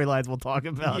other storylines we'll talk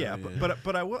about. Yeah,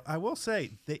 but I will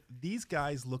say these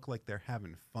guys look like they're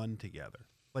having fun together.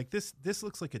 Like this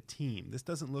looks like a team. This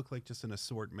doesn't look like just an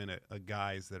assortment of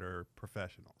guys that are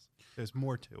professionals. There's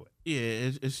more to it.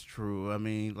 Yeah, it's true. I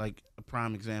mean, like a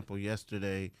prime example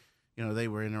yesterday, they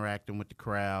were interacting with the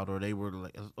crowd, or they were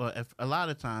like, a lot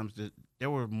of times there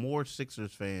were more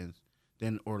Sixers fans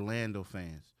than Orlando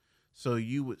fans. So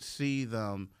you would see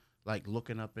them like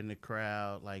looking up in the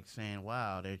crowd, like saying,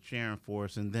 wow, they're cheering for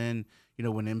us. And then,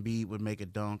 when Embiid would make a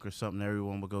dunk or something,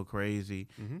 everyone would go crazy.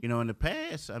 Mm-hmm. In the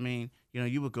past, I mean,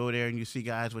 you would go there and you see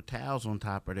guys with towels on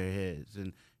top of their heads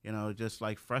and, just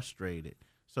like frustrated.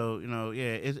 So,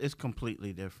 it's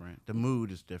completely different. The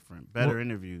mood is different. Better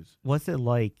interviews. What's it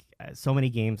like? So many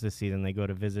games this season, they go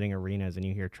to visiting arenas and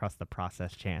you hear trust the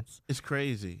process chants. It's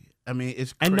crazy. I mean,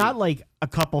 it's And not like a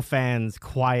couple fans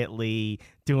quietly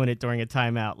doing it during a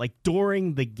timeout, like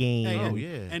during the game.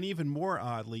 And even more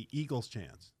oddly, Eagles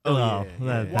chants.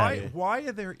 Why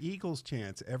are there Eagles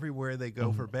chants everywhere they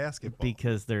go for basketball?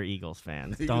 Because they're Eagles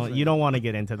fans. You don't want to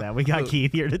get into that. We got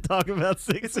Keith here to talk about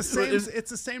Sixers.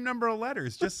 It's the same number of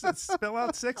letters. Just spell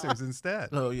out Sixers instead.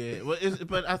 Oh yeah. Well,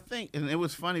 but I think, and it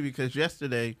was funny because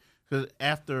yesterday, because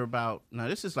after now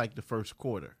this is like the first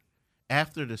quarter.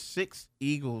 After the 6th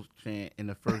Eagles chant in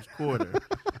the first quarter,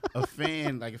 a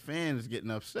fan is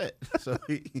getting upset. So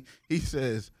he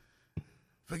says,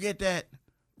 "Forget that.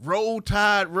 Roll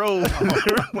Tide, roll."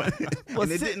 Well,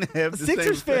 and it didn't have the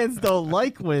Sixers same fans don't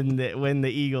like when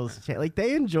the Eagles chant. Like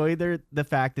they enjoy the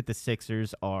fact that the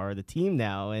Sixers are the team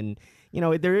now, and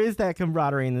there is that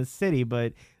camaraderie in the city,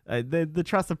 but. The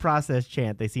trust the process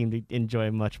chant they seem to enjoy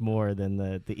much more than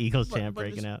the Eagles chant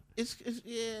breaking out. It's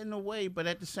in a way, but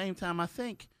at the same time, I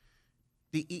think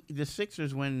the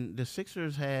Sixers, when the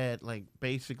Sixers had like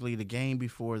basically the game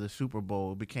before the Super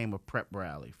Bowl, became a prep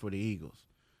rally for the Eagles,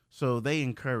 so they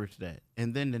encouraged that,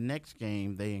 and then the next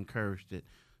game they encouraged it,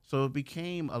 so it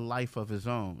became a life of its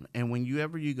own. And when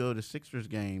you go to Sixers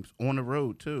games on the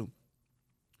road too.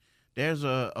 There's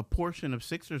a portion of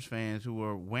Sixers fans who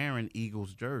are wearing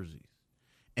Eagles jerseys,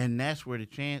 and that's where the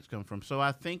chants come from. So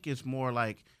I think it's more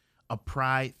like a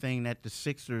pride thing that the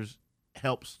Sixers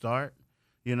helped start,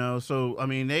 So, I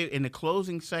mean, they in the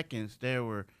closing seconds, there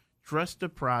were trust the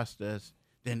process,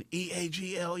 then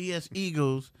EAGLES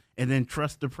Eagles, and then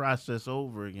trust the process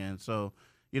over again. So,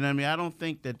 I don't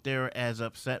think that they're as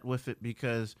upset with it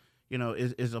because,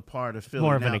 is a part of Philly.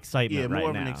 More of an excitement right now. Yeah, more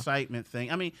of an excitement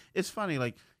thing. I mean, it's funny,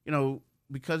 like,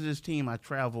 because of this team, I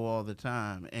travel all the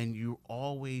time, and you're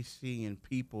always seeing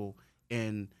people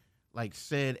in, like,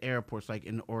 said airports, like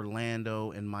in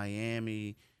Orlando and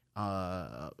Miami,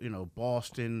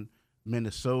 Boston,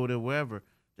 Minnesota, wherever.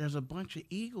 There's a bunch of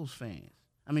Eagles fans.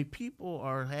 I mean, people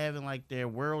are having, like, their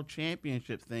world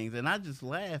championship things, and I just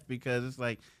laugh because it's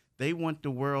like they want the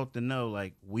world to know,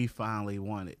 like, we finally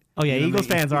won it. Oh, yeah, Eagles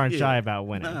fans aren't shy about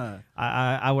winning.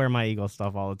 I wear my Eagles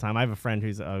stuff all the time. I have a friend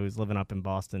who's living up in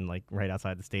Boston, like right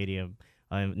outside the stadium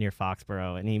near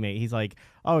Foxborough, and he's like,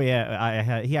 oh,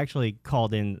 yeah, he actually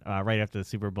called in right after the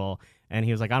Super Bowl, and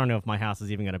he was like, I don't know if my house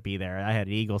is even going to be there. I had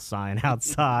an Eagles sign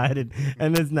outside,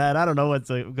 and this and that. I don't know what's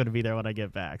going to be there when I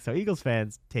get back. So Eagles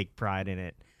fans take pride in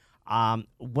it.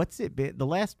 What's it been the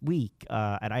last week?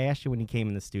 And I asked you when you came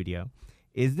in the studio,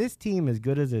 is this team as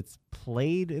good as it's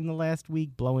played in the last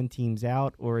week, blowing teams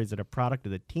out, or is it a product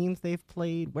of the teams they've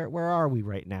played? Where are we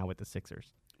right now with the Sixers?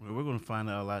 Well, we're going to find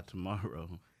out a lot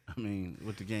tomorrow. I mean,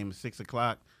 with the game at 6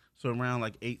 o'clock, so around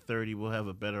like 8:30, we'll have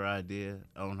a better idea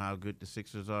on how good the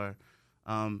Sixers are.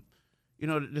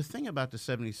 The thing about the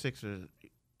 76ers,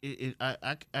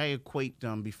 I equate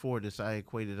them before this. I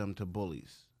equated them to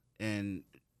bullies, and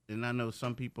I know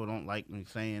some people don't like me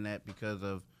saying that because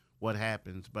of what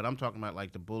happens, but I'm talking about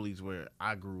like the bullies where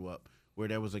I grew up, where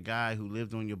there was a guy who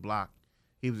lived on your block.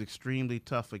 He was extremely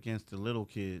tough against the little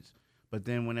kids, but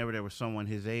then whenever there was someone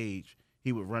his age,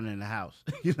 he would run in the house.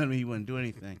 You know what I mean? He wouldn't do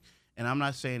anything. And I'm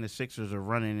not saying the Sixers are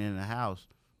running in the house,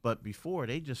 but before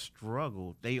they just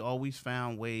struggled. They always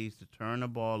found ways to turn the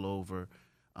ball over.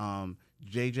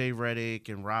 J.J. Redick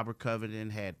and Robert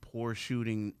Covington had poor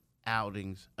shooting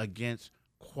outings against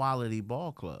quality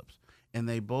ball clubs. And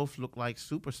they both looked like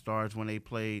superstars when they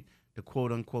played the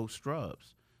quote-unquote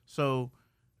scrubs. So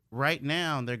right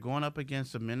now they're going up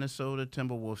against the Minnesota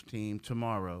Timberwolves team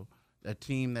tomorrow, a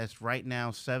team that's right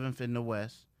now 7th in the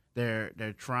West.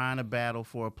 They're trying to battle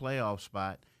for a playoff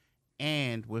spot.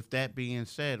 And with that being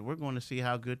said, we're going to see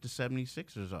how good the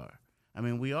 76ers are. I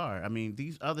mean, we are. I mean,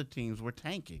 these other teams were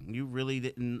tanking.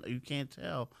 You can't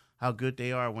tell how good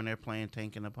they are when they're playing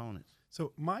tanking opponents.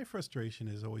 So my frustration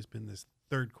has always been this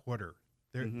third quarter.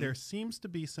 There seems to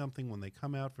be something when they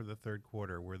come out for the third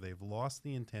quarter where they've lost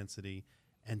the intensity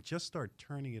and just start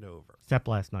turning it over. Except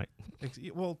last night.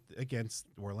 Well, against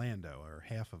Orlando, or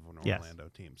half of an Yes. Orlando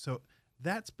team. So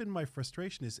that's been my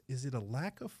frustration. Is it a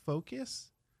lack of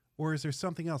focus, or is there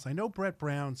something else? I know Brett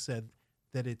Brown said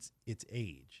that it's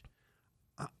age.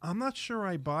 I'm not sure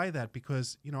I buy that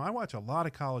because, I watch a lot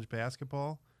of college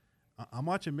basketball. I'm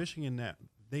watching Michigan now.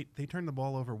 They turn the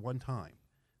ball over one time.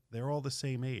 They're all the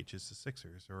same age as the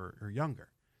Sixers or younger.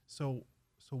 So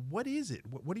what is it?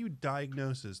 What do you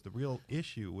diagnose as the real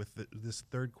issue with this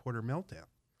third quarter meltdown?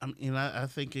 I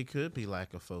think it could be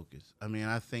lack of focus. I mean,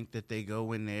 I think that they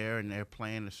go in there and they're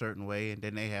playing a certain way, and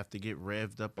then they have to get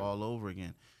revved up all over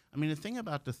again. I mean, the thing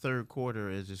about the third quarter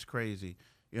is it's crazy.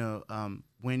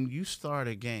 When you start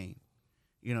a game,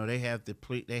 they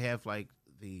have like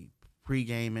the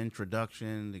pregame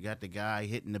introduction. They got the guy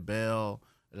hitting the bell,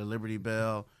 the Liberty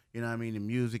Bell. You know what I mean? The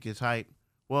music is hype.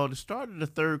 Well, the start of the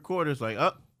third quarter is like,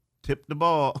 tip the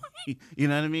ball. You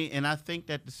know what I mean? And I think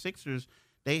that the Sixers,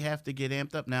 they have to get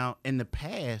amped up. Now, in the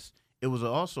past, it was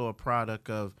also a product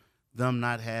of them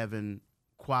not having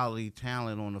quality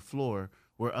talent on the floor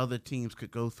where other teams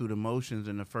could go through the motions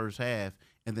in the first half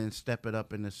and then step it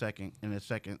up in the second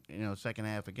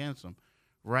half against them.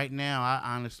 Right now, I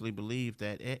honestly believe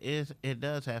that it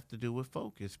does have to do with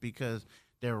focus because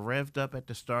they're revved up at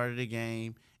the start of the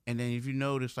game. And then if you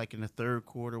notice, like in the third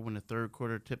quarter, when the third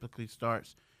quarter typically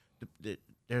starts,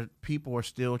 people are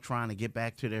still trying to get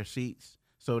back to their seats.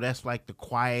 So that's like the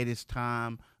quietest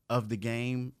time of the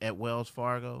game at Wells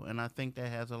Fargo, and I think that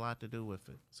has a lot to do with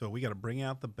it. So we got to bring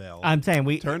out the bell. I'm saying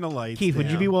turn the lights Keith, down.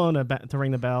 would you be willing to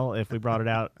ring the bell if we brought it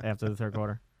out after the third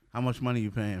quarter? How much money you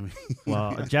paying me?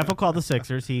 Well, Jeff will call the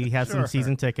Sixers. He has some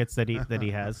season tickets that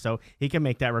he has, so he can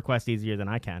make that request easier than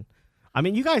I can. I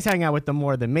mean, you guys hang out with them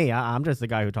more than me. I'm just the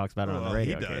guy who talks about it on the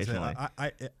radio occasionally.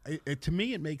 To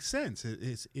me, it makes sense.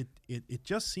 It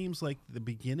just seems like the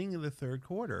beginning of the third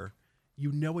quarter,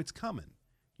 it's coming.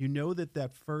 You know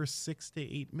that first 6 to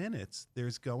 8 minutes,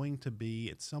 there's going to be,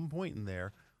 at some point in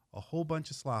there, a whole bunch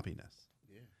of sloppiness.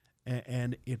 Yeah.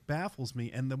 And it baffles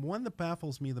me. And the one that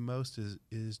baffles me the most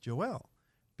is Joel,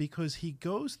 because he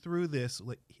goes through this.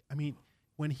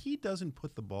 When he doesn't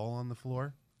put the ball on the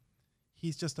floor,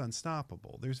 he's just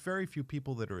unstoppable. There's very few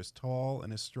people that are as tall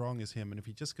and as strong as him, and if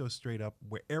he just goes straight up,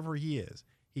 wherever he is,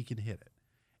 he can hit it.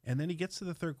 And then he gets to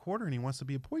the third quarter, and he wants to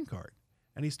be a point guard.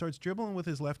 And he starts dribbling with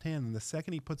his left hand, and the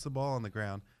second he puts the ball on the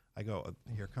ground, I go,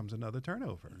 here comes another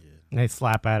turnover. Yeah. And they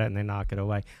slap at it, and they knock it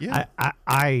away. Yeah.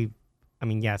 I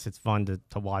mean, yes, it's fun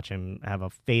to watch him have a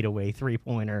fadeaway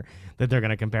three-pointer that they're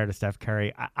going to compare to Steph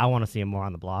Curry. I want to see him more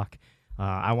on the block.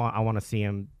 I want to see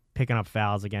him picking up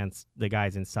fouls against the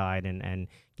guys inside and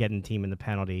getting the team in the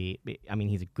penalty. I mean,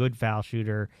 he's a good foul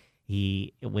shooter.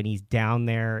 When he's down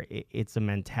there, it's a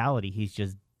mentality. He's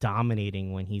just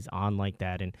dominating when he's on like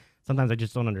that. And sometimes I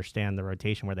just don't understand the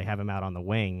rotation where they have him out on the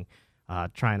wing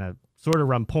trying to sort of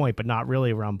run point, but not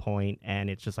really run point, and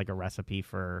it's just like a recipe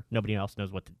for nobody else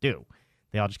knows what to do.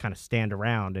 They all just kind of stand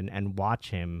around and watch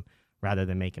him rather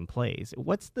than making plays.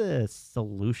 What's the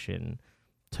solution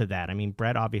to that? I mean,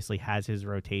 Brett obviously has his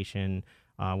rotation.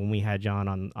 When we had John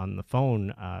on the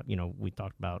phone, we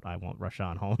talked about I want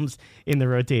Rashawn Holmes in the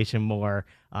rotation more.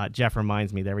 Jeff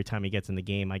reminds me that every time he gets in the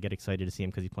game, I get excited to see him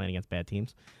because he's playing against bad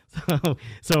teams.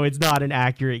 So it's not an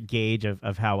accurate gauge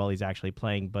of how well he's actually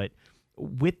playing. But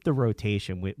with the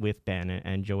rotation with Ben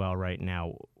and Joel right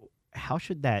now, how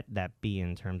should that be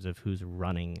in terms of who's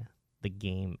running the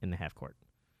game in the half court?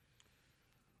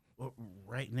 Well,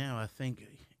 right now, I think,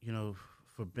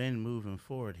 for Ben moving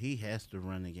forward, he has to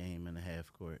run the game in the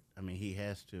half court. I mean, he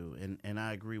has to. And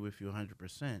I agree with you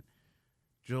 100%.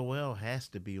 Joel has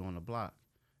to be on the block.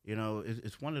 You know,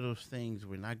 it's one of those things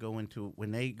when they go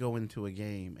into a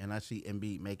game and I see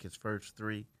Embiid make his first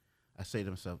three, I say to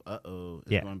myself, it's going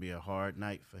to be a hard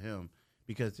night for him,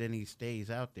 because then he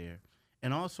stays out there.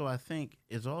 And also, I think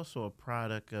it's also a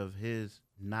product of his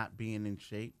not being in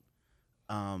shape.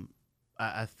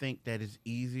 I think that it's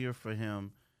easier for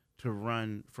him to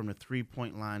run from the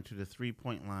three-point line to the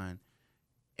three-point line,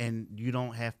 and you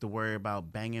don't have to worry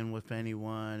about banging with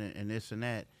anyone and this and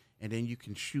that, and then you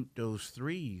can shoot those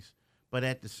threes. But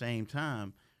at the same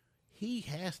time, he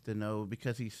has to know,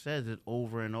 because he says it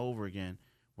over and over again,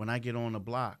 when I get on the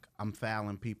block, I'm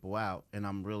fouling people out, and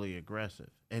I'm really aggressive.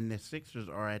 And the Sixers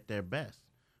are at their best.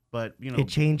 But, you know, it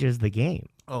changes the game.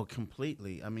 Oh,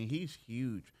 completely. I mean, he's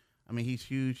huge.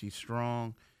 He's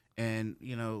strong. And,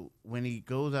 you know, when he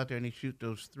goes out there and he shoots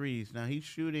those threes, now he's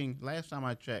shooting, last time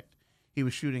I checked, he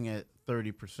was shooting at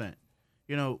 30%,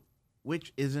 you know,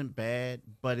 which isn't bad,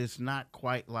 but it's not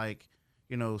quite like,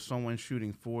 you know, someone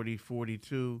shooting 40,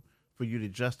 42 for you to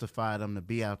justify them to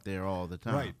be out there all the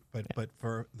time. Right, but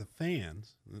for the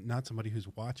fans, not somebody who's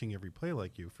watching every play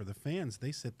like you, for the fans,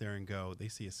 they sit there and go, they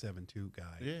see a 7-2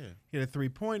 guy. Yeah. He had a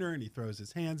three-pointer, and he throws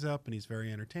his hands up, and he's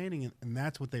very entertaining, and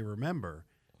that's what they remember,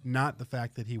 not the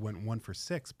fact that he went 1 for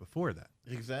 6 before that.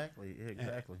 Exactly.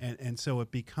 And so it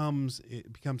becomes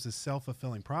a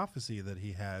self-fulfilling prophecy that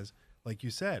he has. Like you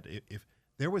said, if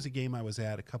there was a game I was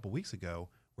at a couple weeks ago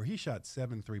where he shot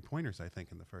 7 3-pointers, I think,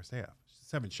 in the first half,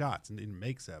 7 shots, and didn't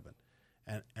make 7.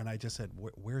 And I just said,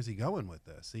 where's he going with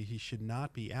this? He should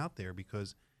not be out there,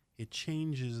 because it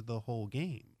changes the whole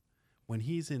game. When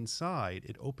he's inside,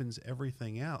 it opens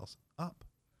everything else up.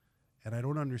 And I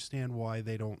don't understand why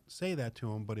they don't say that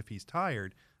to him, but if he's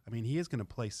tired, I mean, he is going to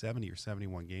play 70 or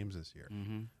 71 games this year,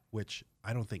 which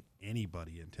I don't think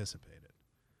anybody anticipated.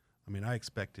 I mean, I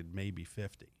expected maybe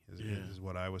 50 is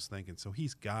what I was thinking. So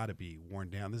he's got to be worn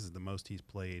down. This is the most he's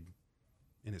played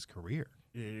in his career.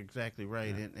 Yeah, exactly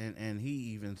right. Yeah. And he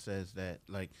even says that,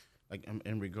 like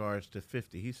in regards to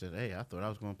 50, he said, hey, I thought I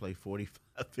was going to play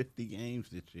 45, 50 games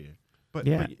this year. But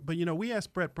you know, we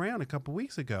asked Brett Brown a couple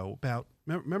weeks ago about,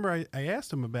 remember I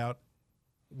asked him about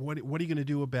what are you going to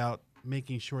do about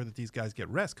making sure that these guys get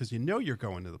rest, because you know you're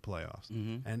going to the playoffs.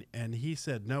 And he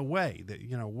said, no way, that,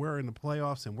 you know, we're in the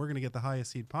playoffs and we're going to get the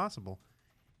highest seed possible.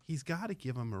 He's got to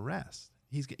give them a rest.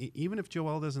 Even if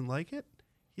Joel doesn't like it,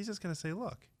 he's just going to say,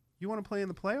 look, you want to play in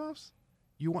the playoffs?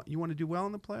 You want to do well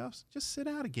in the playoffs? Just sit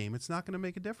out a game. It's not going to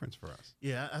make a difference for us.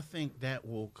 Yeah, I think that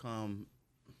will come.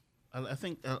 I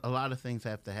think a lot of things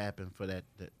have to happen for that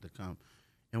to come.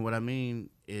 And what I mean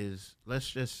is, let's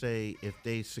just say if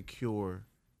they secure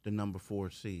the number 4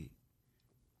 seed,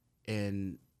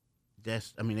 and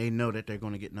they know that they're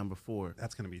going to get number 4.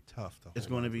 That's going to be tough. It's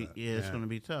going to be it's going to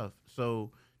be tough.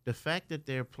 So the fact that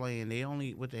they're playing, they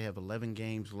have 11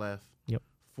 games left. Yep.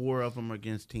 4 of them are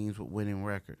against teams with winning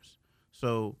records.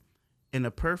 So in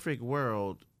a perfect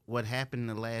world, what happened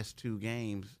in the last 2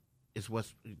 games is what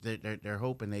they're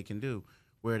hoping they can do,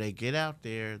 where they get out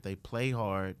there, they play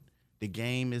hard, the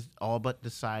game is all but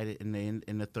decided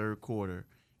in the third quarter,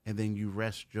 and then you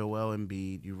rest Joel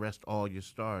Embiid, you rest all your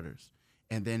starters,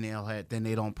 and then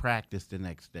they don't practice the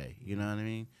next day. You know what I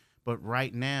mean? But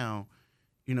right now,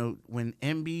 you know, when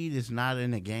Embiid is not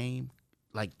in a game,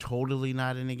 like totally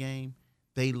not in a game,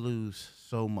 they lose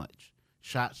so much.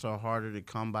 Shots are harder to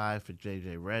come by for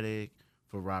J.J. Redick,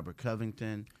 for Robert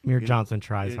Covington. Amir Johnson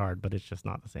tries hard, but it's just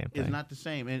not the same thing. It's not the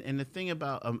same. And the thing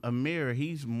about Amir,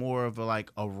 he's more of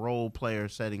a role player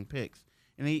setting picks.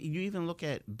 And you even look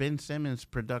at Ben Simmons'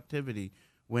 productivity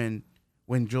when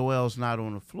Joel's not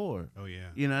on the floor. Oh, yeah.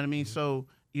 You know what I mean? So,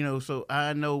 you know, so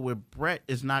I know where Brett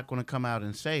is not going to come out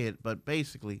and say it, but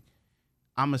basically,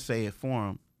 I'm going to say it for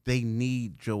him. They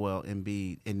need Joel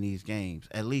Embiid in these games,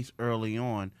 at least early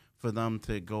on, for them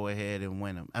to go ahead and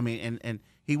win them. I mean, and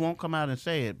he won't come out and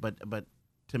say it, but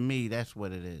to me, that's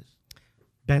what it is.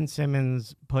 Ben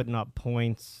Simmons putting up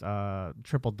points,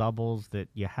 triple doubles that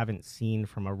you haven't seen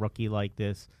from a rookie like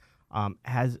this.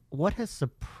 What has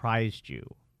surprised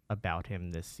you about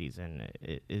him this season?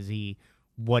 Is he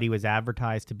what he was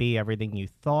advertised to be? Everything you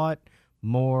thought?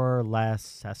 More,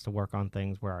 less? Has to work on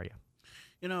things? Where are you?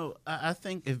 You know, I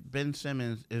think if Ben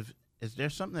Simmons, if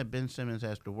there's something that Ben Simmons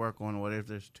has to work on, or if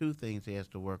there's 2 things he has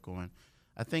to work on,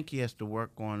 I think he has to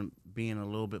work on being a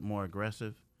little bit more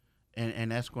aggressive,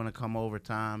 and that's going to come over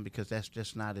time, because that's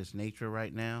just not his nature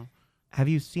right now. Have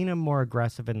you seen him more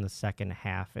aggressive in the second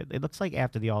half? It looks like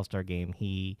after the All-Star game,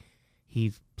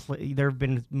 there have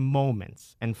been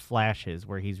moments and flashes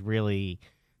where he's really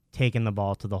taken the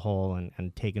ball to the hole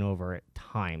and taken over at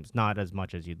times. Not as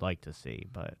much as you'd like to see,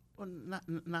 but... Well,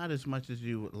 not as much as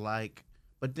you would like,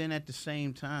 But then at the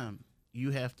same time,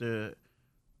 you have to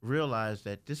realize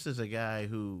that this is a guy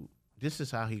who, this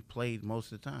is how he played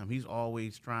most of the time. He's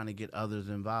always trying to get others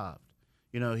involved.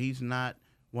 You know, he's not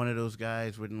one of those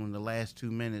guys when the last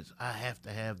 2 minutes, I have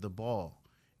to have the ball.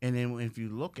 And then if you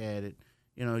look at it,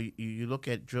 you know, you look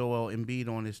at Joel Embiid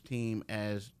on his team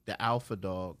as the alpha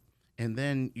dog, and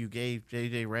then you gave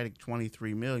J.J. Redick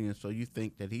 $23 million, so you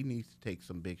think that he needs to take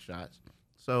some big shots.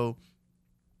 So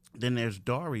then there's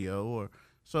Dario.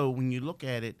 So when you look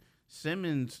at it,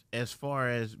 Simmons, as far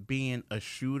as being a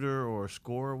shooter or a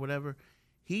scorer or whatever,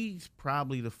 he's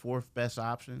probably the fourth best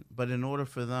option. But in order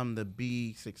for them to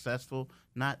be successful,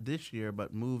 not this year,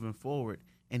 but moving forward,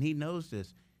 and he knows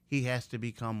this, he has to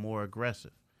become more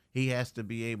aggressive. He has to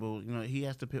be able, you know, he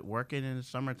has to put work in the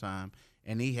summertime,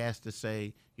 and he has to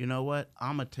say, you know what,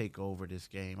 I'm going to take over this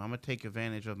game. I'm going to take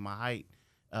advantage of my height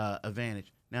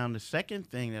advantage. Now, the second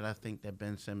thing that I think that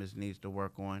Ben Simmons needs to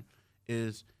work on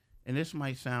is, and this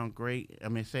might sound great,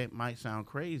 it might sound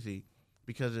crazy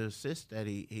because of the assists that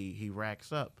he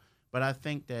racks up, but I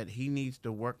think that he needs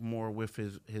to work more with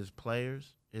his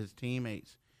players, his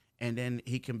teammates, and then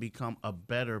he can become a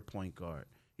better point guard.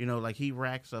 You know, like he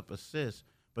racks up assists,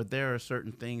 but there are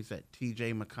certain things that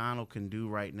T.J. McConnell can do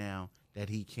right now that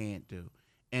he can't do.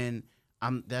 And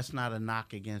that's not a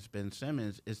knock against Ben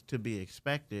Simmons. It's to be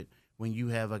expected when you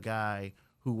have a guy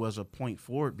who was a point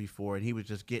forward before and he was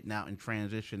just getting out in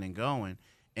transition and going,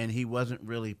 and he wasn't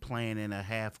really playing in a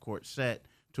half-court set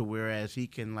to whereas he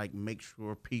can, like, make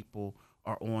sure people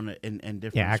are on in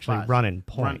different actually spots. running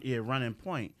point. Running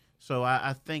point. So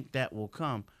I think that will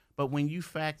come. But when you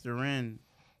factor in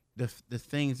the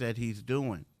things that he's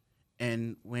doing,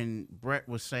 and when Brett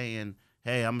was saying,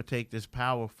 hey, I'm going to take this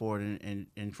power forward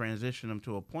and transition him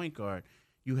to a point guard,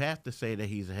 you have to say that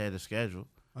he's ahead of schedule.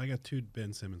 I got two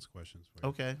Ben Simmons questions for you.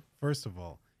 Okay. First of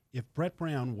all, if Brett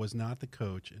Brown was not the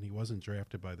coach and he wasn't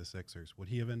drafted by the Sixers, would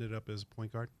he have ended up as a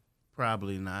point guard?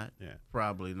 Probably not. Yeah.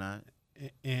 Probably not.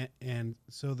 And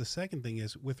so the second thing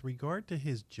is, with regard to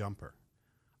his jumper,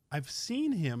 I've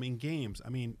seen him in games. I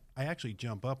mean, I actually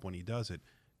jump up when he does it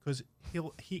because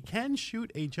he can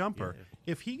shoot a jumper. Yeah.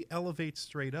 If he elevates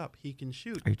straight up, he can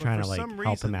shoot. Are you But trying for to some help him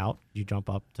reason- out? You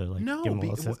jump up to give him a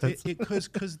little assistance?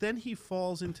 because then he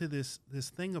falls into this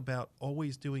thing about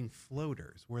always doing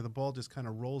floaters where the ball just kind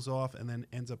of rolls off and then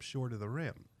ends up short of the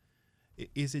rim.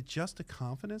 Is it just a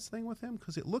confidence thing with him?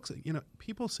 Because it looks,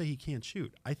 people say he can't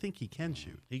shoot. I think he can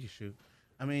shoot. He can shoot.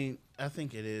 I mean, I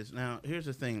think it is. Now, here's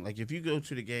the thing. Like, if you go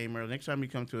to the game, or next time you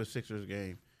come to a Sixers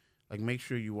game, like, make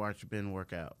sure you watch Ben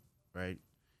work out, right?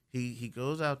 He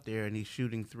goes out there and he's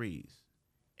shooting threes,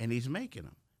 and he's making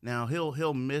them. Now,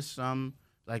 he'll miss some,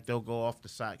 like they'll go off the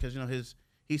side, because,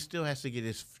 he still has to get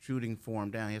his shooting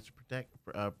form down. He has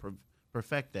to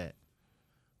perfect that.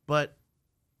 But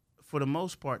for the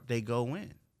most part, they go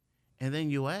in. And then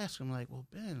you ask him, like, well,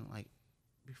 Ben, like,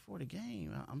 before the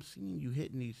game, I'm seeing you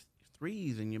hitting these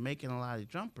threes and you're making a lot of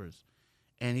jumpers.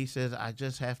 And he says, I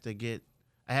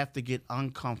have to get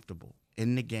uncomfortable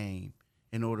in the game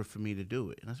in order for me to do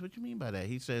it. And that's what you mean by that.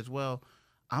 He says, well,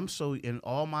 in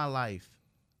all my life,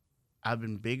 I've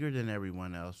been bigger than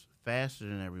everyone else, faster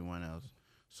than everyone else.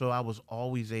 So I was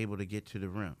always able to get to the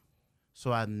rim.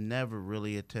 So I never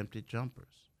really attempted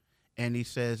jumpers. And he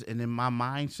says, and in my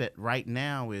mindset right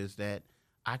now is that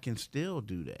I can still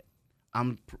do that.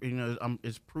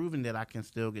 It's proven that I can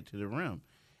still get to the rim.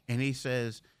 And he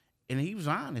says, and he was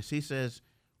honest. He says,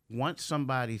 once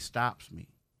somebody stops me,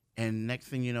 and next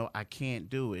thing you know, I can't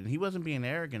do it. And he wasn't being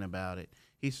arrogant about it.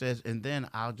 He says, and then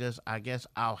I'll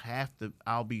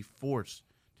be forced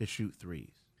to shoot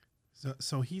threes.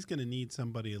 So he's going to need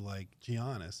somebody like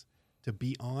Giannis to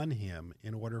be on him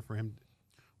in order for him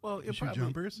to shoot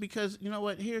jumpers? Because, you know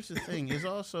what, here's the thing.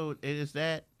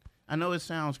 I know it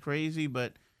sounds crazy,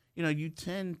 but,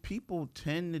 people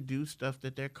tend to do stuff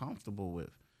that they're comfortable with.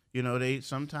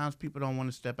 Sometimes people don't want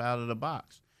to step out of the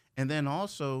box. And then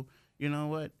also, you know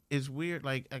what, it's weird.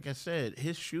 Like I said,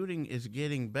 his shooting is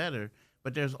getting better,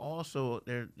 but there's also,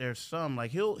 there's some,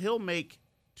 like he'll make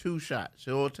 2 shots.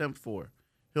 He'll attempt 4.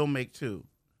 He'll make 2.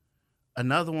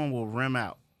 Another one will rim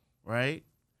out, right?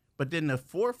 But then the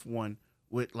fourth one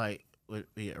would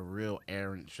be a real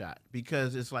errant shot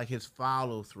because it's like his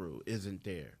follow through isn't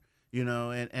there,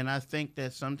 and I think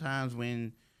that sometimes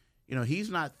when, he's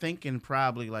not thinking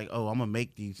probably like, oh, I'm going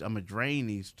to drain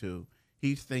these 2.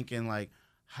 He's thinking like,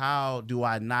 how do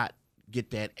I not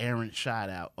get that errant shot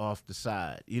out off the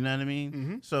side? You know what I mean?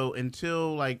 Mm-hmm. So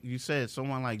until, like you said,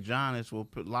 someone like Giannis will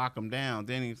lock him down,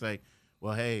 then he's like,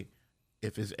 well, hey,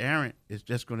 if it's errant, it's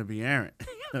just going to be errant.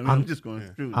 I'm just going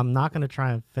to shoot. I'm not going to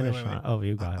try and finish wait. on it. Oh,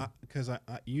 you go ahead. Because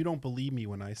you don't believe me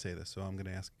when I say this, so I'm going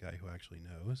to ask a guy who actually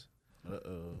knows.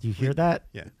 Uh-oh. Do you hear that?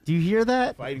 Yeah. Do you hear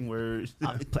that? Fighting words.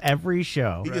 Every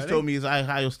show. He just told me he's an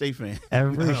Ohio State fan.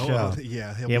 Every show. Well,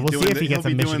 yeah, We'll see if he gets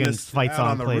a Michigan fights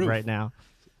on played right now.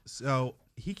 So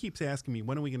he keeps asking me,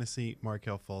 when are we going to see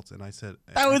Markelle Fultz? And I said,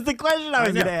 That was the question I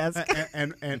was going to ask.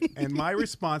 and my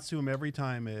response to him every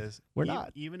time is, we're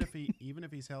not. Even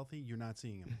if he's healthy, you're not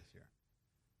seeing him this year.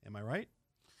 Am I right?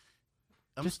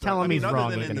 Just tell him he's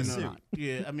wrong. In the suit.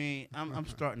 Yeah, I mean, I'm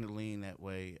starting to lean that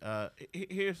way.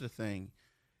 Here's the thing.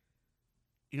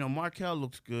 Markelle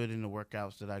looks good in the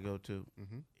workouts that I go to.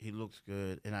 Mm-hmm. He looks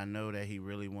good, and I know that he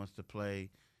really wants to play.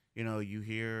 You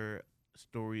hear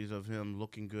stories of him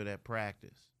looking good at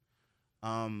practice.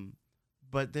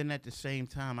 But then at the same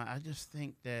time, I just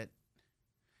think that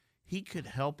he could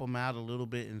help him out a little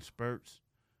bit in spurts,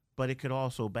 but it could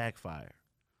also backfire.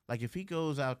 Like if he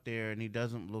goes out there and he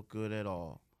doesn't look good at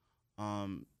all,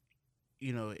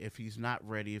 if he's not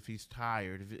ready, if he's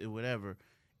tired, whatever,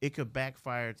 it could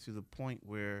backfire to the point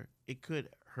where it could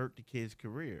hurt the kid's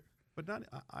career. But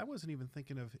I wasn't even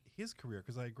thinking of his career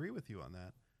because I agree with you on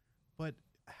that. But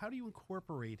how do you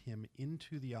incorporate him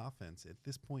into the offense at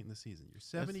this point in the season? You're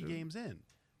 70 games in.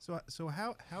 So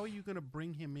how are you going to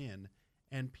bring him in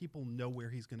and people know where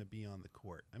he's going to be on the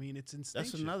court? I mean, it's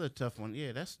instinctual. That's another tough one.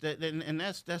 Yeah,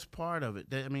 that's part of it.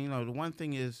 The one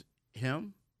thing is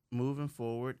him moving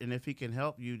forward, and if he can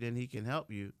help you, then he can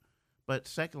help you. But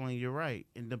secondly, you're right.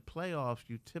 In the playoffs,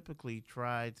 you typically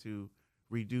try to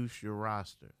reduce your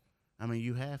roster. I mean,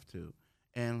 you have to.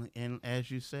 And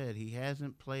as you said, he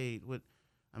hasn't played with.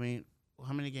 I mean,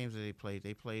 how many games did they play?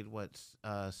 They played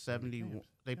 70.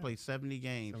 They played 70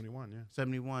 games. 71, yeah.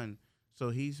 71. So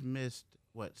he's missed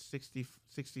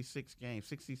 66 games,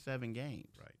 67 games.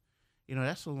 Right.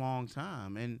 That's a long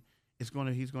time, and he's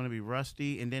going to be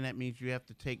rusty, and then that means you have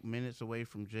to take minutes away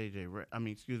from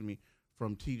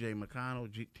from T.J.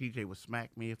 McConnell. TJ would smack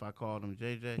me if I called him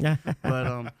JJ.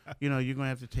 But you're going to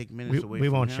have to take minutes away. We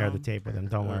from won't him. share the tape with him.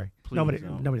 Don't worry. Please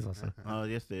Nobody's listening. Oh,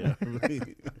 yes, they are.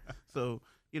 So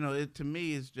to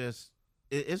me, it's just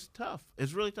it's tough.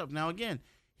 It's really tough. Now again,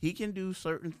 he can do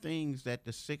certain things that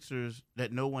the Sixers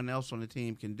that no one else on the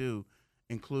team can do,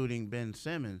 including Ben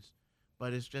Simmons.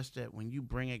 But it's just that when you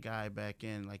bring a guy back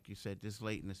in, like you said, this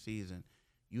late in the season,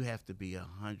 you have to be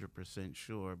 100%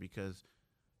 sure because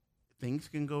things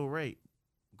can go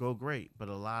great, but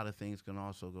a lot of things can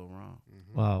also go wrong.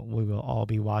 Mm-hmm. Well, we will all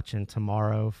be watching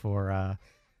tomorrow for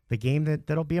the game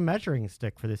that'll be a measuring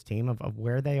stick for this team of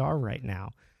where they are right now.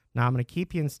 Now, I'm going to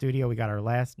keep you in studio. We got our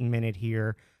last minute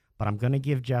here, but I'm going to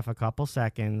give Jeff a couple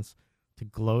seconds to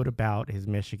gloat about his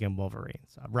Michigan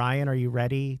Wolverines. Ryan, are you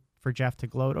ready for Jeff to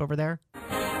gloat over there?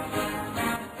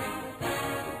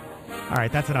 All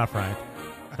right, that's enough, Ryan.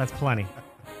 That's plenty.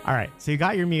 All right, so you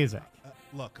got your music.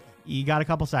 Look. You got a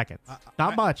couple seconds.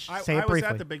 Not much. Say it briefly.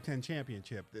 I was at the Big Ten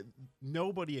Championship.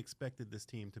 Nobody expected this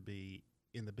team to be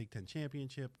in the Big Ten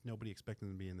Championship. Nobody expected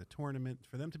them to be in the tournament.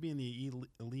 For them to be in the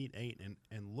Elite Eight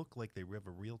and look like they have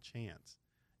a real chance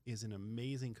is an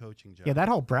amazing coaching job. Yeah, that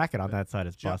whole bracket on that side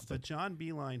is busted. But John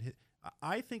Beilein,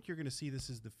 I think you're going to see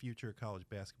this as the future of college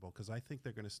basketball because I think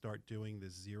they're going to start doing the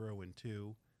 0 and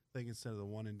 2 thing instead of the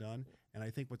one and done. And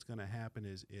I think what's going to happen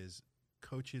is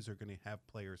coaches are going to have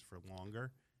players for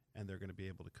longer. And they're going to be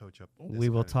able to coach up. We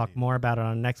will talk more about it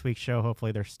on next week's show.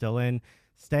 Hopefully they're still in.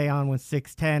 Stay on with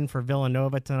 610 for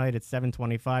Villanova tonight at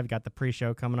 7:25. Got the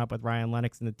pre-show coming up with Ryan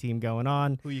Lennox and the team going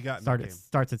on. Who you got?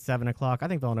 Starts at 7 o'clock. I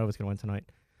think Villanova's going to win tonight.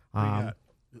 Who you got?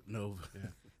 Nova. Yeah.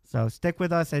 So stick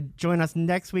with us and join us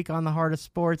next week on The Heart of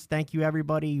Sports. Thank you,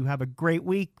 everybody. You have a great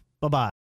week. Bye-bye.